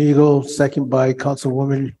Jumping Eagle, second by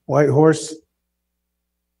Councilwoman Whitehorse.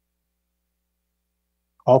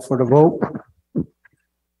 Call for the vote.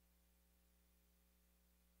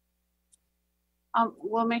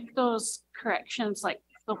 We'll make those corrections like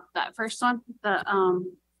that first one, the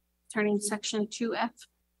turning section 2F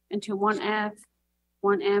into 1F,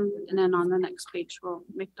 1M, and then on the next page, we'll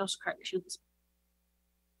make those corrections.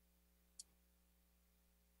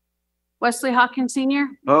 Wesley Hawkins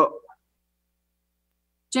Sr. Oh.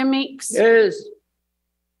 Jim Meeks. Yes.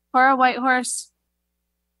 Cora Whitehorse.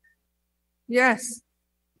 Yes.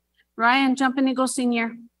 Ryan Jumping Eagle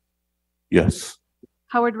Sr. Yes.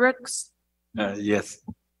 Howard Rooks. Yes.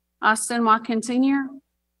 Austin Watkins Sr.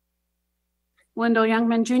 Wendell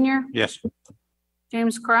Youngman Jr. Yes.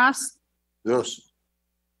 James Cross. Yes.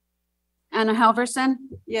 Anna Halverson.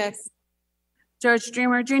 Yes. George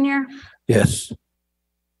Dreamer Jr. Yes.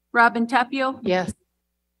 Robin Tapio. Yes.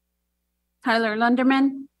 Tyler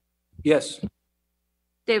Lunderman. Yes.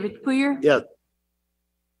 David Poyer. Yes.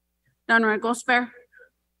 Donroy Gosper.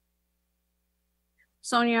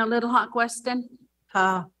 Sonia Little Hawk Weston.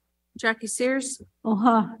 Ha. Jackie Sears.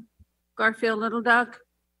 Uh-huh. Garfield Little Dog.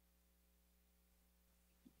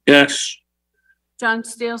 Yes. John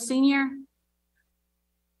Steele Sr.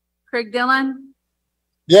 Craig Dillon.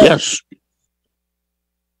 Yes.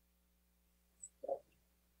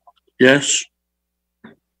 Yes.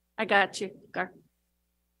 I got you, Gar.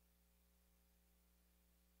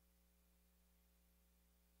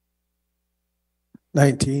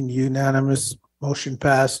 $19 unanimous, motion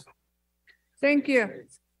passed. Thank you.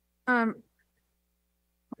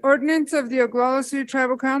 Ordinance of the Oglala Sioux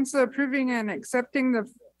Tribal Council approving and accepting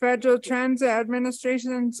the Federal Transit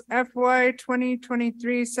Administration's FY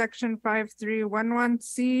 2023 Section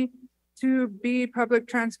 5311C2B Public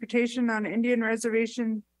Transportation on Indian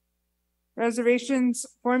Reservations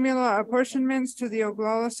formula apportionments to the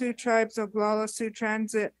Oglala Sioux Tribes Oglala Sioux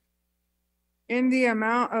Transit in the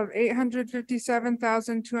amount of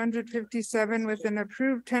 $857,257 with an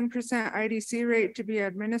approved 10% IDC rate to be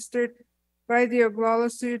administered by the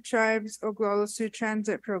Oglala Sioux Tribes Oglala Sioux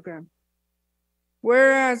Transit Program.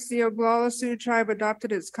 Whereas the Oglala Sioux Tribe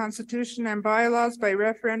adopted its constitution and bylaws by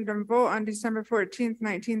referendum vote on December 14th,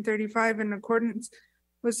 1935 in accordance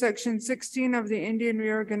with Section 16 of the Indian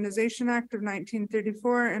Reorganization Act of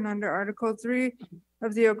 1934 and under Article 3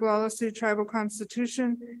 of the Oglala Sioux Tribal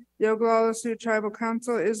Constitution, the Oglala Sioux Tribal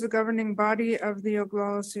Council is the governing body of the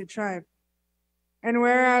Oglala Sioux Tribe. And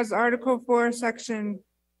whereas Article 4, Section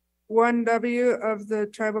 1W of the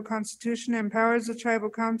Tribal Constitution empowers the Tribal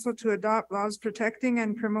Council to adopt laws protecting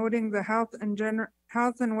and promoting the health and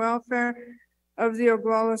welfare of the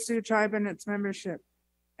Oglala Sioux Tribe and its membership.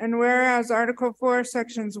 And whereas Article 4,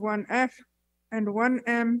 Sections 1F and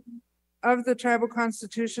 1M of the Tribal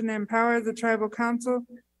Constitution empower the Tribal Council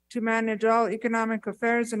to manage all economic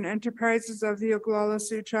affairs and enterprises of the Oglala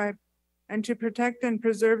Sioux Tribe and to protect and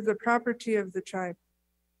preserve the property of the tribe.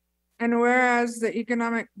 And whereas the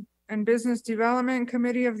Economic and Business Development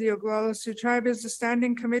Committee of the Oglala Sioux Tribe is the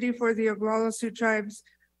standing committee for the Oglala Sioux Tribe's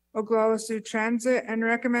Oglala Sioux Transit and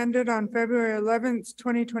recommended on February 11th,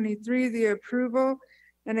 2023, the approval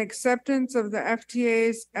and acceptance of the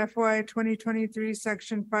FTA's FY 2023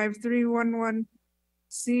 Section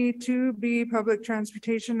 5311C2B Public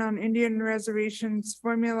Transportation on Indian Reservations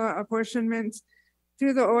formula apportionments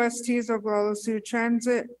to the OST's Oglala Sioux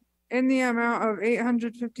Transit in the amount of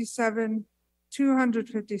 $857,257.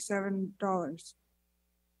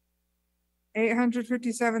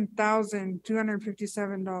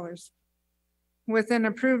 $857,257 with an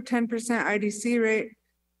approved 10% IDC rate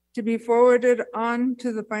to be forwarded on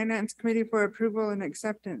to the Finance Committee for approval and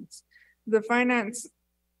acceptance. Whereas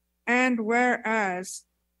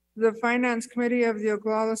the Finance Committee of the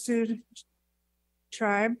Oglala Sioux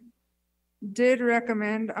Tribe did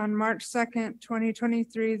recommend on March 2nd,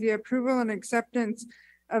 2023, the approval and acceptance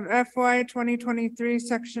of FY 2023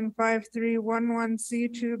 Section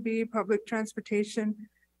 5311C2B Public Transportation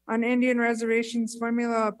on Indian Reservations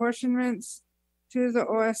formula apportionments to the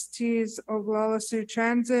OST's Oglala Sioux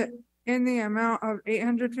Transit in the amount of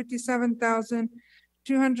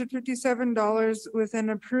 $857,257 with an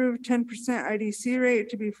approved 10% IDC rate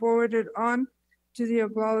to be forwarded on to the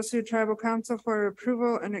Oglala Sioux Tribal Council for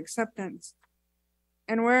approval and acceptance.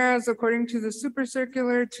 And whereas according to the Super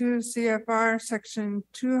Circular 2 CFR Section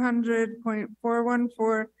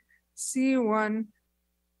 200.414 C1,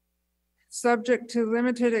 subject to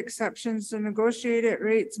limited exceptions, the negotiated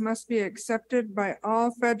rates must be accepted by all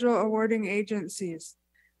federal awarding agencies.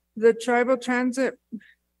 The Tribal Transit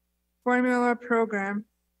Formula Program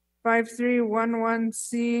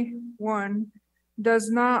 5311C1 does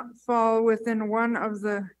not fall within one of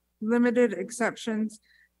the limited exceptions.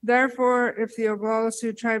 Therefore, if the Oglala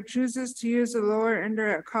Sioux Tribe chooses to use a lower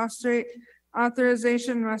indirect cost rate,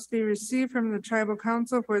 authorization must be received from the Tribal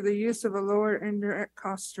Council for the use of a lower indirect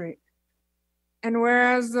cost rate. And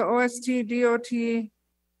whereas the OST DOT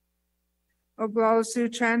Oglala Sioux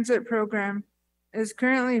Transit Program is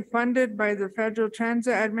currently funded by the Federal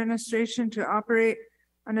Transit Administration to operate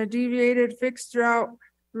on a deviated fixed route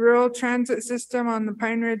rural transit system on the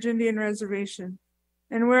Pine Ridge Indian Reservation.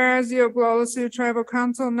 And whereas the Oglala Sioux Tribal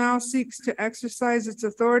Council now seeks to exercise its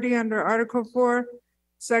authority under Article 4,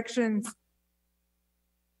 Sections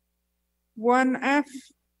 1F,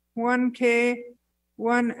 1K,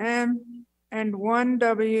 1M, and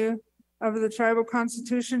 1W of the Tribal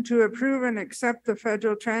Constitution to approve and accept the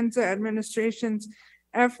Federal Transit Administration's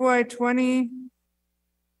FY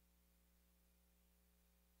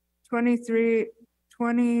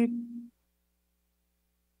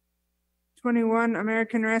 2021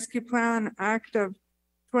 American Rescue Plan Act of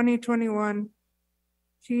 2021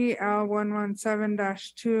 TL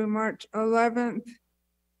 117-2 March 11th,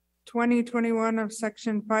 2021 of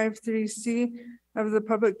Section 53C of the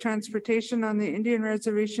Public Transportation on the Indian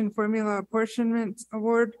Reservation Formula Apportionments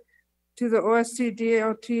Award to the OST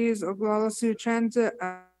DOT's Oglala Sioux Transit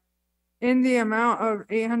in the amount of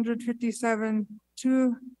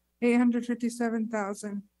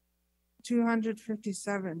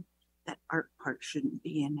 $857,257. That art part shouldn't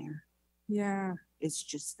be in there. Yeah. It's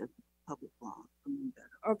just the public law.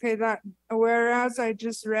 Okay, that whereas I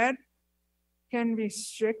just read can be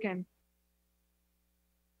stricken.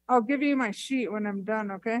 I'll give you my sheet when I'm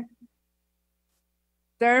done, okay?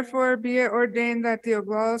 Therefore, be it ordained that the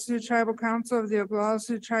Oglala Sioux Tribal Council of the Oglala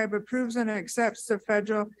Sioux Tribe approves and accepts the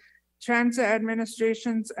Federal Transit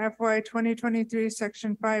Administration's FY 2023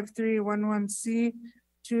 Section 5311C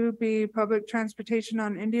 2B Public Transportation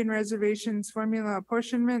on Indian Reservations Formula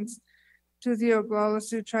Apportionments to the Oglala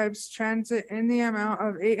Sioux Tribe's transit in the amount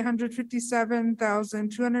of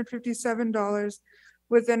 $857,257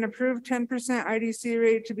 with an approved 10% IDC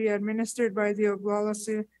rate to be administered by the Oglala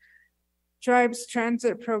Sioux Tribe's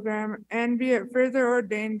transit program, and be it further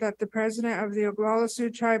ordained that the president of the Oglala Sioux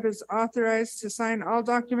Tribe is authorized to sign all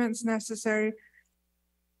documents necessary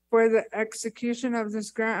for the execution of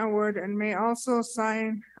this grant award and may also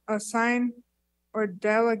assign or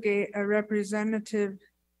delegate a representative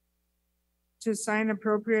to sign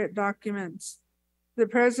appropriate documents. The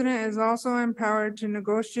president is also empowered to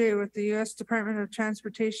negotiate with the U.S. Department of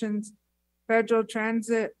Transportation's Federal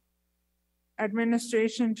Transit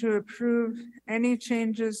Administration to approve any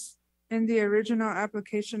changes in the original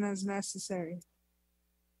application as necessary.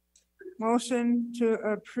 Motion to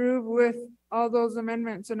approve with all those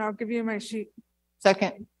amendments, and I'll give you my sheet.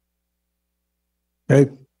 Second.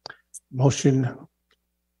 Okay, motion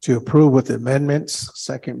to approve with amendments,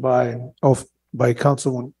 second by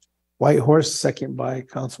Councilwoman Whitehorse, second by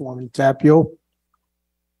Councilwoman Tapio.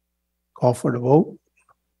 Call for the vote.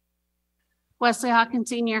 Wesley Hawkins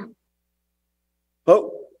Senior,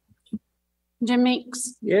 Oh, Jim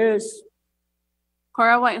Meeks, yes.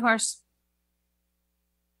 Cora Whitehorse,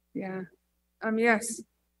 Yeah. Yes.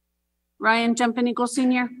 Ryan Jumping Eagle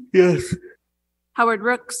Senior, Yes. Howard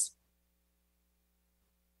Rooks,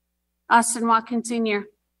 Austin Watkins Senior,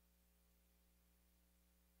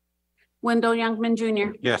 Wendell Youngman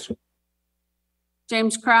Junior, Yes.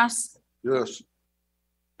 James Cross, Yes.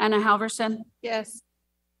 Anna Halverson, Yes.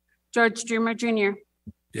 George Dreamer Junior,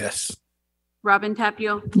 Yes. Robin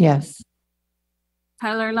Tapio, Yes.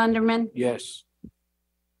 Tyler Lunderman, Yes.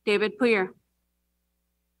 David Poyer,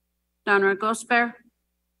 Donra Gosper,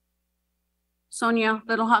 Sonia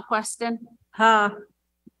Little Hawk Weston, Ha,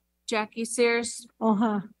 Jackie Sears,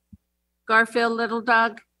 uh-huh. Garfield Little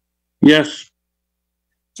Dog, Yes.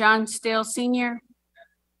 John Stale Senior,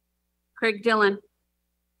 Craig Dillon.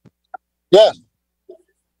 Yes.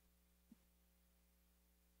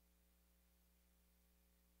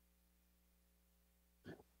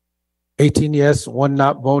 Eighteen yes, one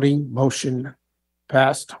not voting, motion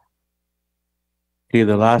passed. Okay,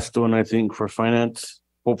 the last one, I think, for finance,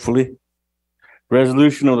 hopefully.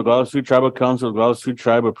 Resolution of the Oglala Sioux Tribal Council of the Oglala Sioux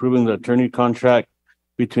Tribe approving the attorney contract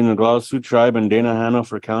between the Oglala Sioux Tribe and Dana Hana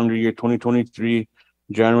for calendar year 2023,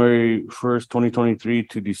 January 1st, 2023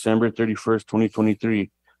 to December 31st,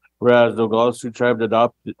 2023. Whereas the Oglala Sioux Tribe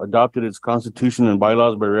adopted its constitution and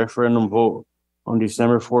bylaws by referendum vote on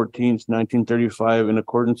December 14th, 1935, in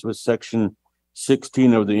accordance with Section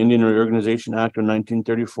 16 of the Indian Reorganization Act of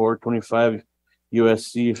 1934, 25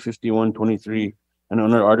 USC 5123, and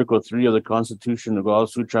under Article 3 of the Constitution, the Oglala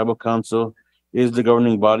Sioux Tribal Council is the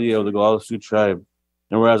governing body of the Oglala Sioux Tribe.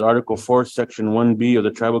 And whereas Article 4, Section 1B of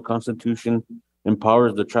the Tribal Constitution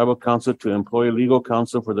empowers the Tribal Council to employ legal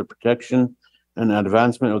counsel for the protection and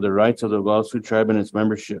advancement of the rights of the Oglala Sioux Tribe and its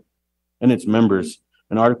membership and its members.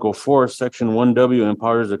 And Article 4, Section 1W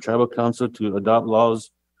empowers the Tribal Council to adopt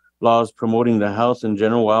laws promoting the health and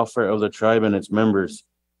general welfare of the tribe and its members.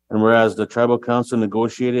 And whereas the Tribal Council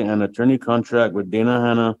negotiated an attorney contract with Dana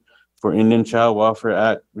Hana for Indian Child Welfare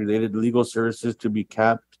Act related legal services to be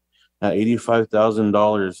capped at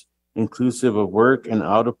 $85,000, inclusive of work and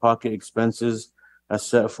out-of-pocket expenses as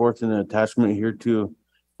set forth in the attachment hereto.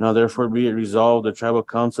 Now therefore be it resolved, the Tribal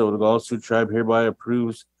Council of the Oglala Sioux Tribe hereby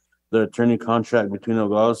approves the attorney contract between the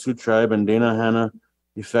Oglala Sioux Tribe and Dana Hana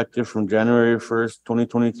effective from January 1st,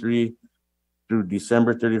 2023 through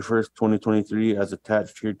December 31st, 2023 as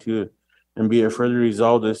attached hereto. And be it further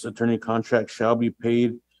resolved, this attorney contract shall be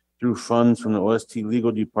paid through funds from the OST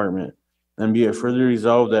legal department. And be it further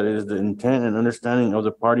resolved that it is the intent and understanding of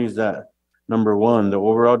the parties that, number one, the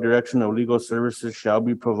overall direction of legal services shall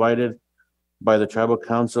be provided by the Tribal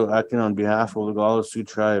Council acting on behalf of the Oglala Sioux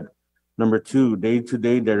Tribe. Number two,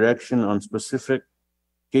 day-to-day direction on specific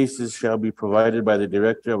cases shall be provided by the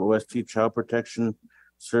Director of OST Child Protection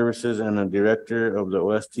Services and the Director of the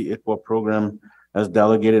OST ICWA program as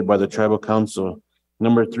delegated by the Tribal Council.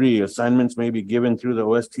 Number three, assignments may be given through the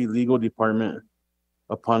OST legal department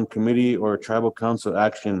upon committee or Tribal Council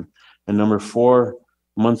action. And number four,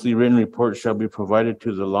 monthly written reports shall be provided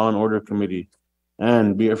to the Law and Order Committee.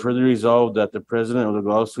 And be it further resolved that the President of the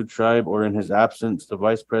Oglala Sioux Tribe, or in his absence, the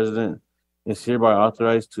Vice President, is hereby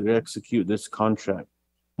authorized to execute this contract.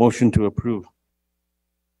 Motion to approve.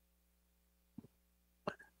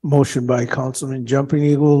 Motion by Councilman Jumping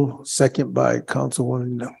Eagle, second by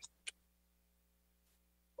Councilwoman.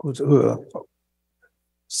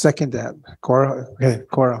 Second that, Cora, okay,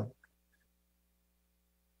 Cora.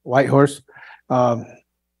 Whitehorse, all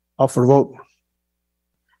for vote.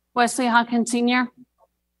 Wesley Hawkins Senior.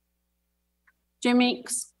 Jim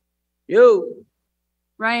Meeks, Yo.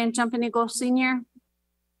 Ryan Jumping Eagle Senior,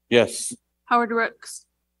 Yes. Howard Rooks,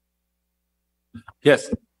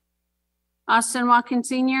 Yes. Austin Watkins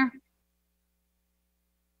Senior.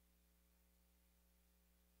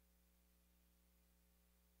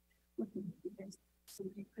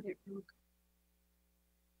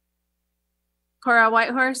 Cora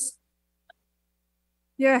Whitehorse,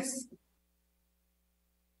 Yes.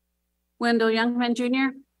 Wendell Youngman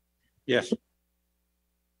Jr., Yes.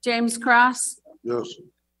 James Cross, Yes.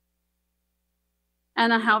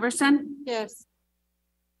 Anna Halverson, Yes.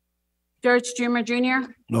 George Dreamer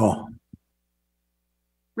Jr., No.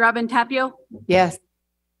 Robin Tapio, Yes.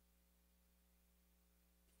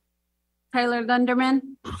 Tyler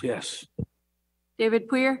Gunderman, Yes. David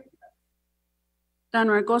Poyer,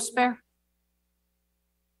 Donroy Gosper,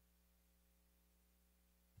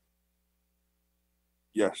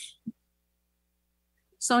 Yes.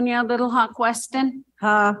 Sonia Little Hawk Weston,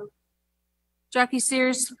 Jackie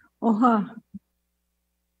Sears,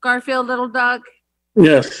 Garfield Little Dog,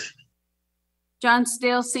 Yes. John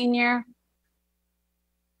Steele Senior,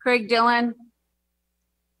 Craig Dillon,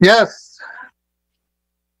 Yes.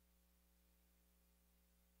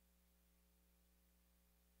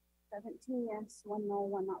 17 yes, 1 no,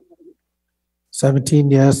 1 not voting.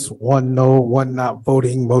 17 yes, 1 no, 1 not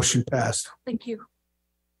voting, motion passed. Thank you.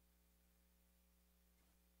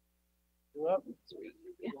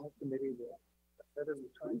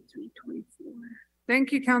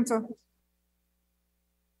 Thank you, council.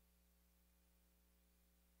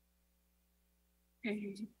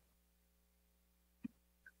 Okay.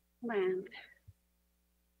 Land.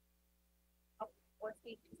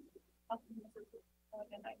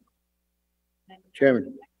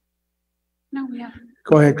 Chairman, No, we have.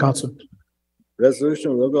 Go ahead, Council.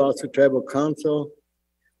 resolution of the Oglala Tribal Council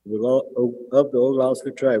of the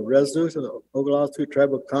Oglala Tribe. Resolution of the Oglala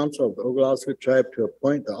Tribal Council of the Oglala Tribe to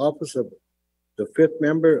appoint the office of the 5th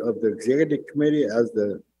member of the Executive Committee as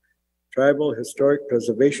the Tribal Historic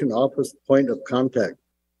Preservation Office point of contact.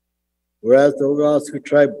 Whereas the Oglala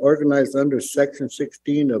Tribe organized under Section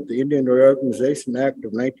 16 of the Indian Reorganization Act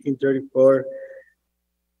of 1934,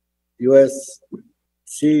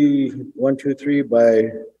 U.S.C. 123 by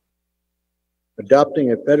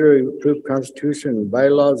adopting a federally approved constitution and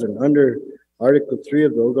bylaws, and under Article 3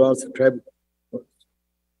 of the Oglala Tribe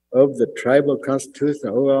of the Tribal Constitution,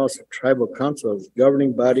 the Oglala Tribal Council is the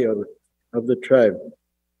governing body of the tribe.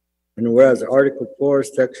 And whereas Article 4,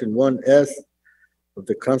 Section 1S of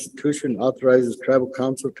the Constitution authorizes Tribal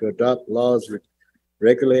Council to adopt laws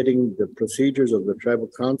regulating the procedures of the Tribal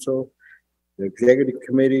Council, the Executive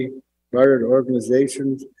Committee, chartered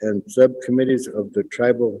organizations, and subcommittees of the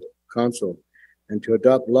Tribal Council, and to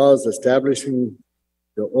adopt laws establishing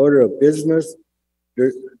the order of business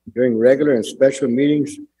during regular and special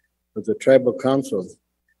meetings of the Tribal Council.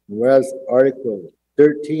 Whereas Article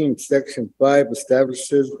 13, Section 5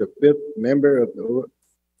 establishes the 5th member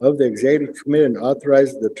of the Executive Committee and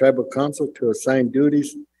authorizes the Tribal Council to assign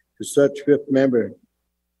duties to such 5th member.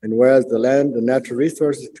 And whereas the Land and Natural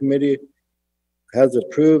Resources Committee has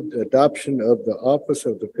approved adoption of the office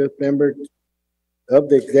of the 5th member of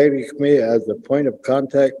the Executive Committee as the point of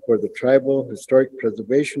contact for the Tribal Historic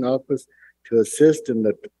Preservation Office to assist in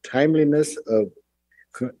the timeliness of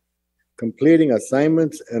completing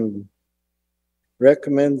assignments, and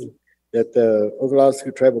recommends that the Oglala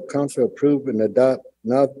Tribal Council approve and adopt.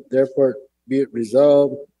 Now therefore be it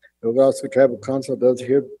resolved, the Oglala Tribal Council does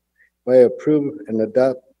hereby approve and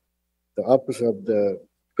adopt the office of the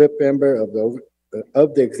 5th member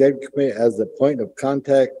of the Executive Committee as the point of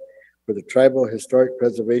contact for the Tribal Historic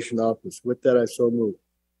Preservation Office. With that, I so move.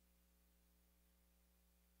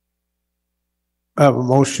 I have a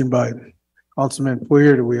motion by Councilman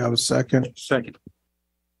Poyer. Do we have a second? Second.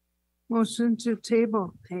 Motion to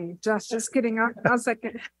table. Hey, just kidding. I'll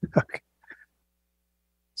second. Okay.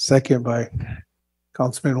 Second by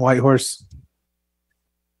Councilman Whitehorse.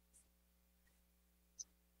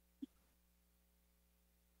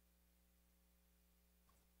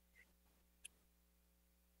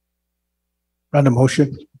 On the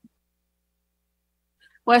motion.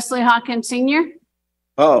 Wesley Hawkins Senior,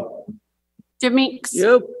 Oh. Jim Meeks,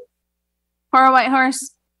 Yep. Cora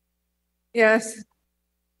Whitehorse, Yes.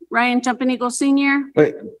 Ryan Jumping Eagle Senior.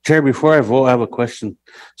 Wait, Chair, before I vote, I have a question.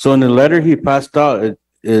 So in the letter he passed out,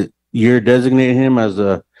 you're designating him as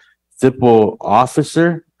the TIPO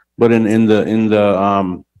officer, but in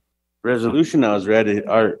the resolution I was read,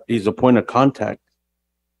 he's a point of contact.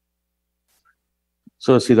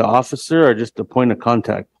 So is he the officer or just the point of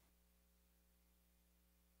contact?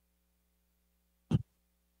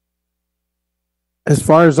 As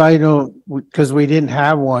far as I know, because we didn't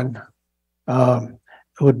have one, it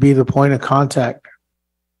would be the point of contact.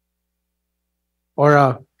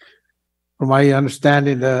 Or, from my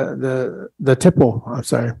understanding, the TIPO, I'm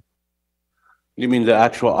sorry. You mean the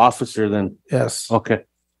actual officer then? Yes. Okay.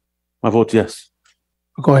 My vote yes.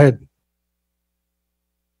 Go ahead.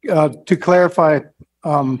 To clarify,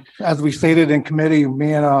 as we stated in committee,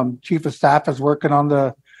 me and Chief of Staff is working on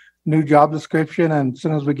the new job description, and as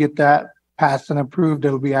soon as we get that passed and approved,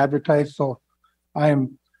 it'll be advertised. So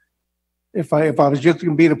if I was just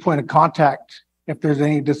gonna be the point of contact, if there's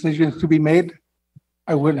any decisions to be made,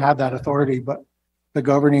 I wouldn't have that authority, but the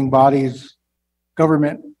governing bodies,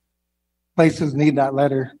 government places need that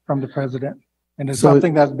letter from the president. And it's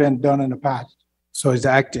something that's been done in the past. So he's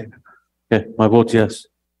acting. Okay, my vote yes.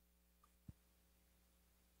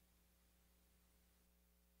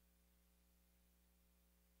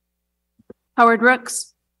 Howard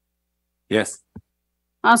Rooks, Yes.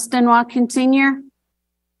 Austin Watkins Senior,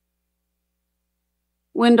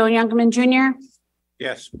 Wendell Youngman Junior,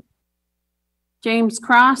 Yes. James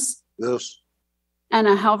Cross, Yes.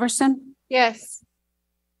 Anna Halverson, Yes.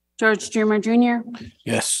 George Dreamer Junior,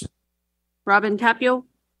 Yes. Robin Tapio,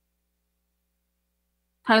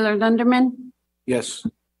 Tyler Dunderman, Yes.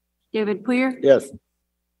 David Poyer, Yes.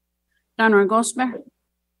 Don Rogosmer,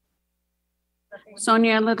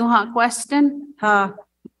 Sonia Little Hawk Weston,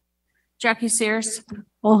 Jackie Sears,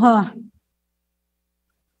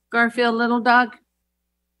 Garfield Little Dog,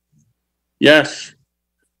 Yes.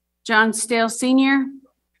 John Stale Senior,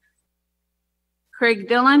 Craig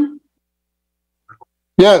Dillon,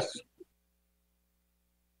 Yes.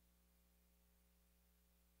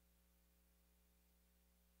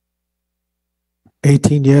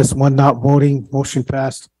 $18 yes, 1 not voting, motion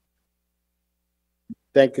passed.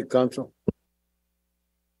 Thank you, Council.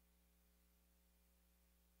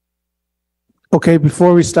 Okay,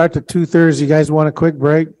 before we start the 2/3, you guys want a quick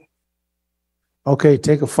break? Okay,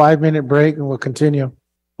 take a 5-minute break and we'll continue.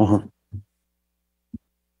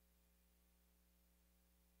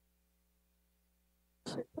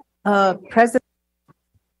 President,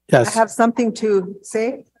 I Yes. have something to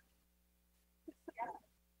say.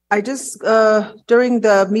 I just, during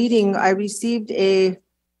the meeting, I received a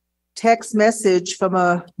text message from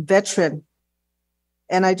a veteran.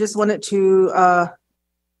 And I just wanted to,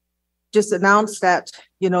 just announce that,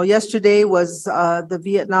 yesterday was, the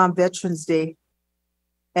Vietnam Veterans Day.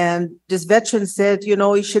 And this veteran said,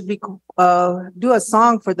 he should be, do a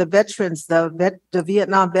song for the veterans, the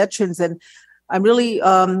Vietnam veterans. And I'm really,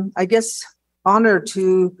 I guess, honored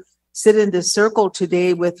to sit in this circle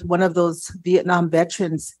today with one of those Vietnam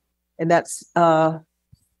veterans, and that's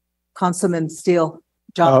Councilman Steele,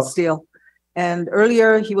 John Steele. And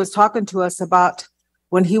earlier he was talking to us about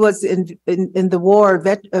when he was in the war,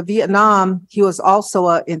 Vietnam, he was also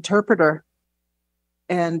an interpreter.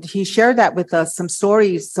 And he shared that with us, some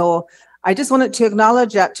stories. So I just wanted to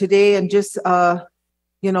acknowledge that today and just, honor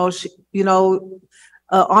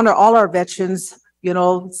all our veterans,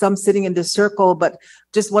 some sitting in this circle, but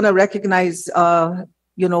just want to recognize,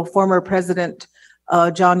 former President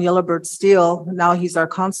John Yellowbird Steele. Now he's our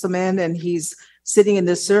councilman and he's sitting in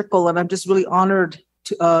this circle, and I'm just really honored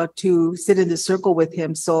to sit in this circle with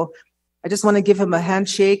him. So I just want to give him a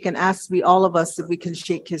handshake and ask all of us if we can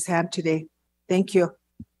shake his hand today. Thank you.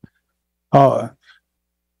 Oh,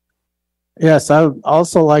 yes, I would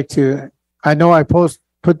also like to, I know I put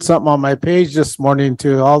something on my page this morning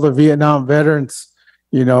to all the Vietnam veterans,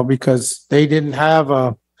 because they didn't have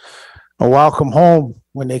a welcome home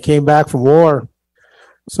when they came back from war.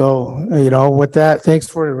 So, with that, thanks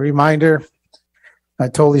for the reminder. I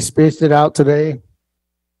totally spaced it out today.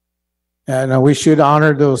 And we should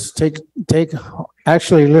honor those,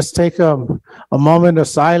 actually, let's take a moment of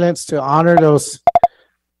silence to honor those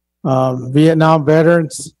Vietnam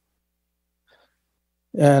veterans.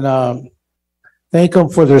 And thank them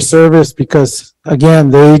for their service, because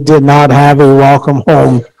again, they did not have a welcome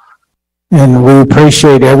home, and we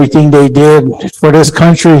appreciate everything they did for this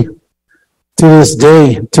country to this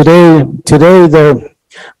day. Today,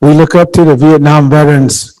 we look up to the Vietnam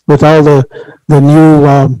veterans with all the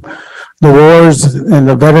new the wars and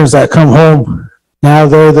the veterans that come home. Now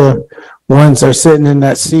they're the ones that are sitting in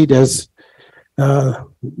that seat as the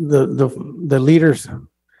leaders.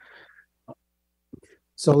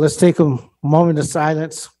 So let's take a moment of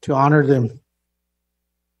silence to honor them.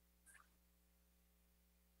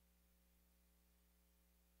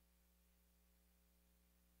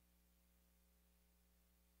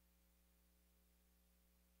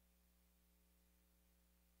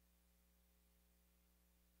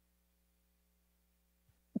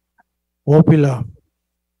 Wopila.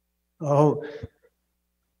 Oh,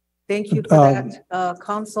 Thank you for that,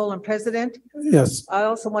 Council and President. yes, I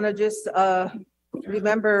also want to just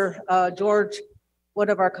remember George, one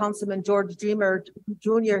of our councilmen, George Dreamer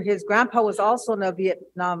Jr., his grandpa was also in the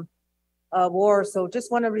Vietnam War. So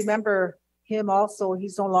just want to remember him also.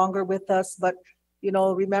 He's no longer with us, but you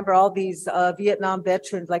know, remember all these Vietnam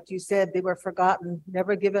veterans, like you said, they were forgotten,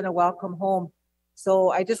 never given a welcome home.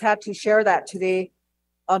 So I just had to share that today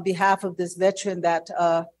on behalf of this veteran that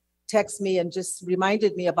texted me and just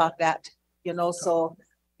reminded me about that, you know, so,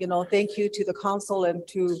 you know, thank you to the council and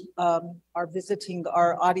to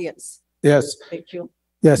our audience. yes, Thank you.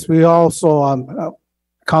 yes. We also,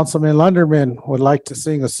 Councilman Lunderman would like to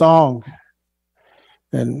sing a song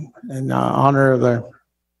in honor of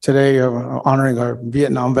today of honoring our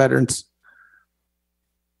Vietnam veterans.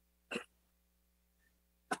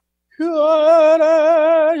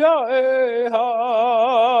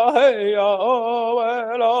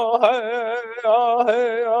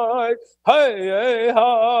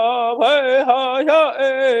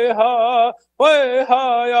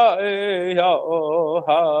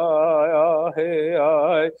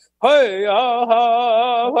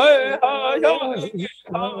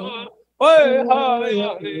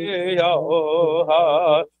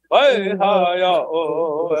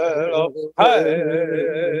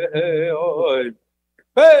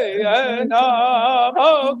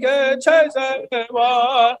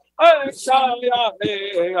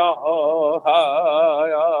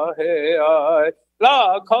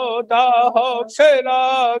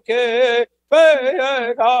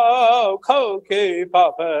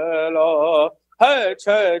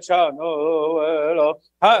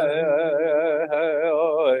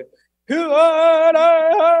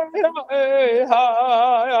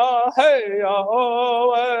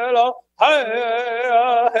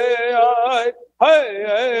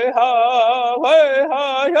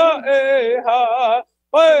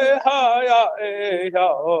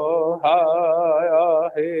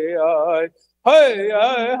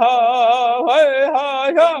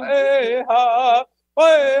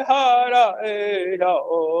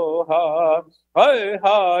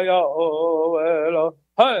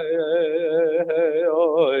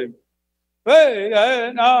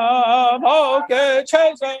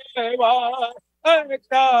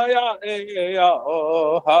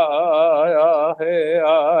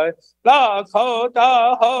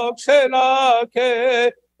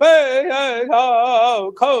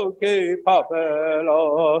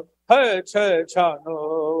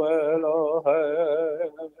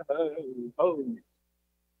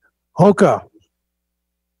 Hoka.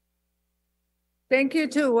 Thank you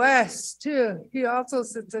to Wes too. He also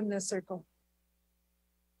sits in this circle.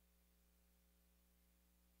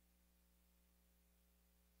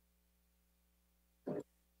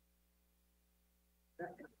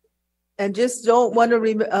 And just don't want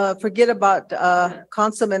to forget about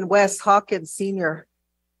Councilman Wes Hawkins Sr.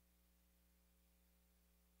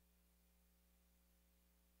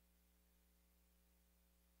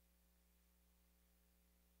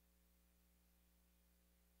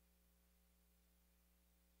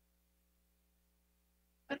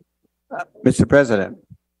 Mr. President,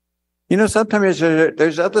 you know, sometimes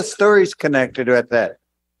there's other stories connected with that.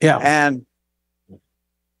 Yeah. And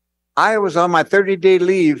I was on my 30-day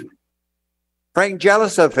leave. Frank,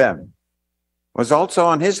 jealous of him, was also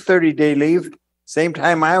on his 30-day leave, same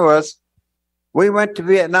time I was. We went to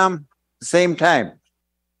Vietnam the same time.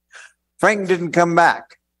 Frank didn't come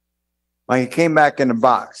back. Well, he came back in a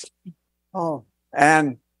box. Oh.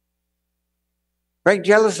 And Frank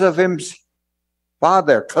jealous of him's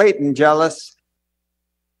father, Clayton jealous,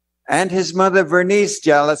 and his mother, Vernice,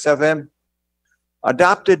 jealous of him,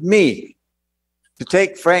 adopted me to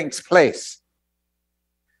take Frank's place.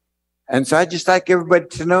 And so I just like everybody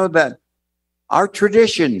to know that our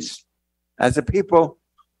traditions as a people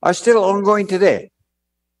are still ongoing today.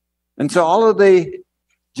 And so all of the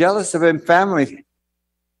jealous of him family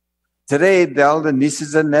today, all the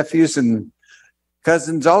nieces and nephews and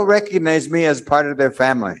cousins all recognize me as part of their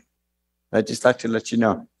family. I'd just like to let you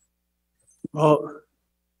know. Oh,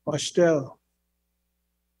 Pastel.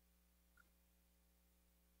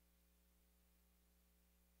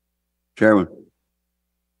 Chairman.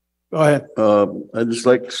 Go ahead. I'd just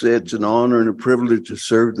like to say it's an honor and a privilege to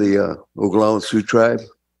serve the Oglala Sioux tribe.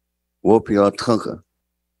 Wopila Tunka.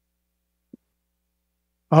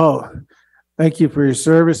 Oh, thank you for your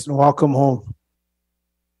service and welcome home.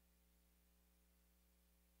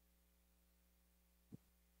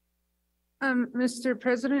 Mr.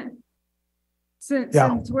 President, since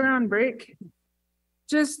we're on break,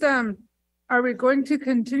 just are we going to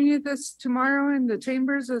continue this tomorrow in the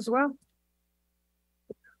chambers as well?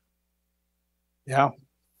 Yeah.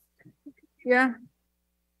 Yeah.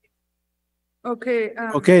 Okay.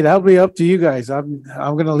 Okay, that'll be up to you guys. I'm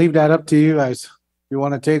gonna leave that up to you guys. If you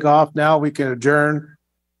want to take off now, we can adjourn.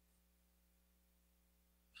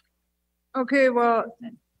 Okay, well,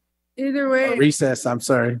 either way, Recess, I'm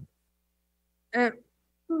sorry.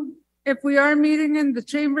 if we are meeting in the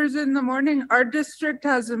chambers in the morning, our district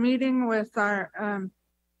has a meeting with our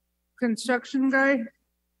construction guy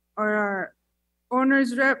or our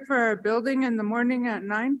owner's rep for our building in the morning at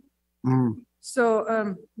 9.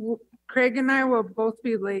 So Craig and I will both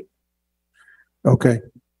be late. Okay.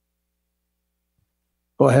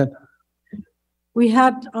 Go ahead. We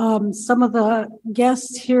had some of the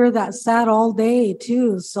guests here that sat all day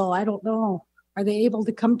too, so I don't know. Are they able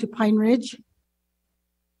to come to Pine Ridge?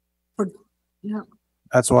 Yeah.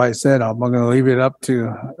 That's why I said I'm gonna leave it up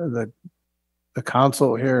to the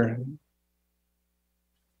council here.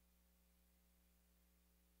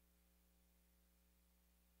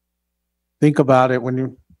 Think about it when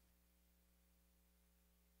you.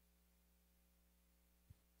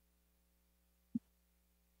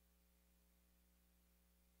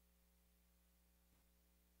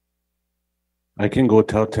 I can go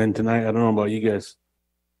till 10 tonight. I don't know about you guys.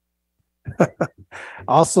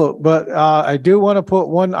 Also, but I do want to put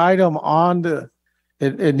one item on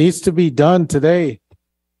it needs to be done today.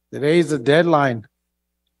 Today's the deadline.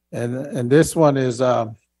 And this one is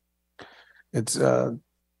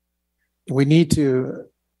we need to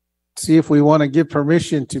see if we want to give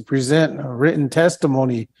permission to present a written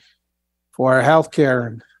testimony for our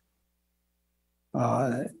healthcare.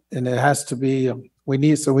 And it has to be we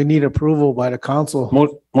need approval by the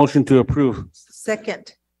council. Motion to approve.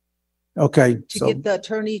 Second, Okay, to so get the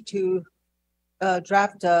attorney to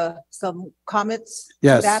draft some comments. to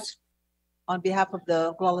Yes. that on behalf of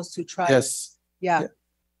the Oglala Sioux tribe. yes. Yeah.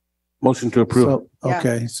 Motion to approve. So, Yeah.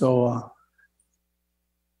 okay, so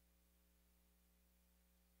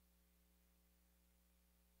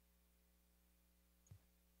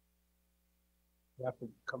you have to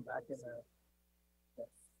come back in there.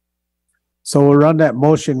 So we'll run that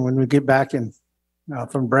motion when we get back in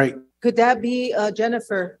from break. Could that be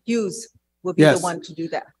Jennifer Hughes will be the Yes. one to do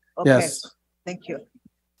that? Okay, Yes. thank you.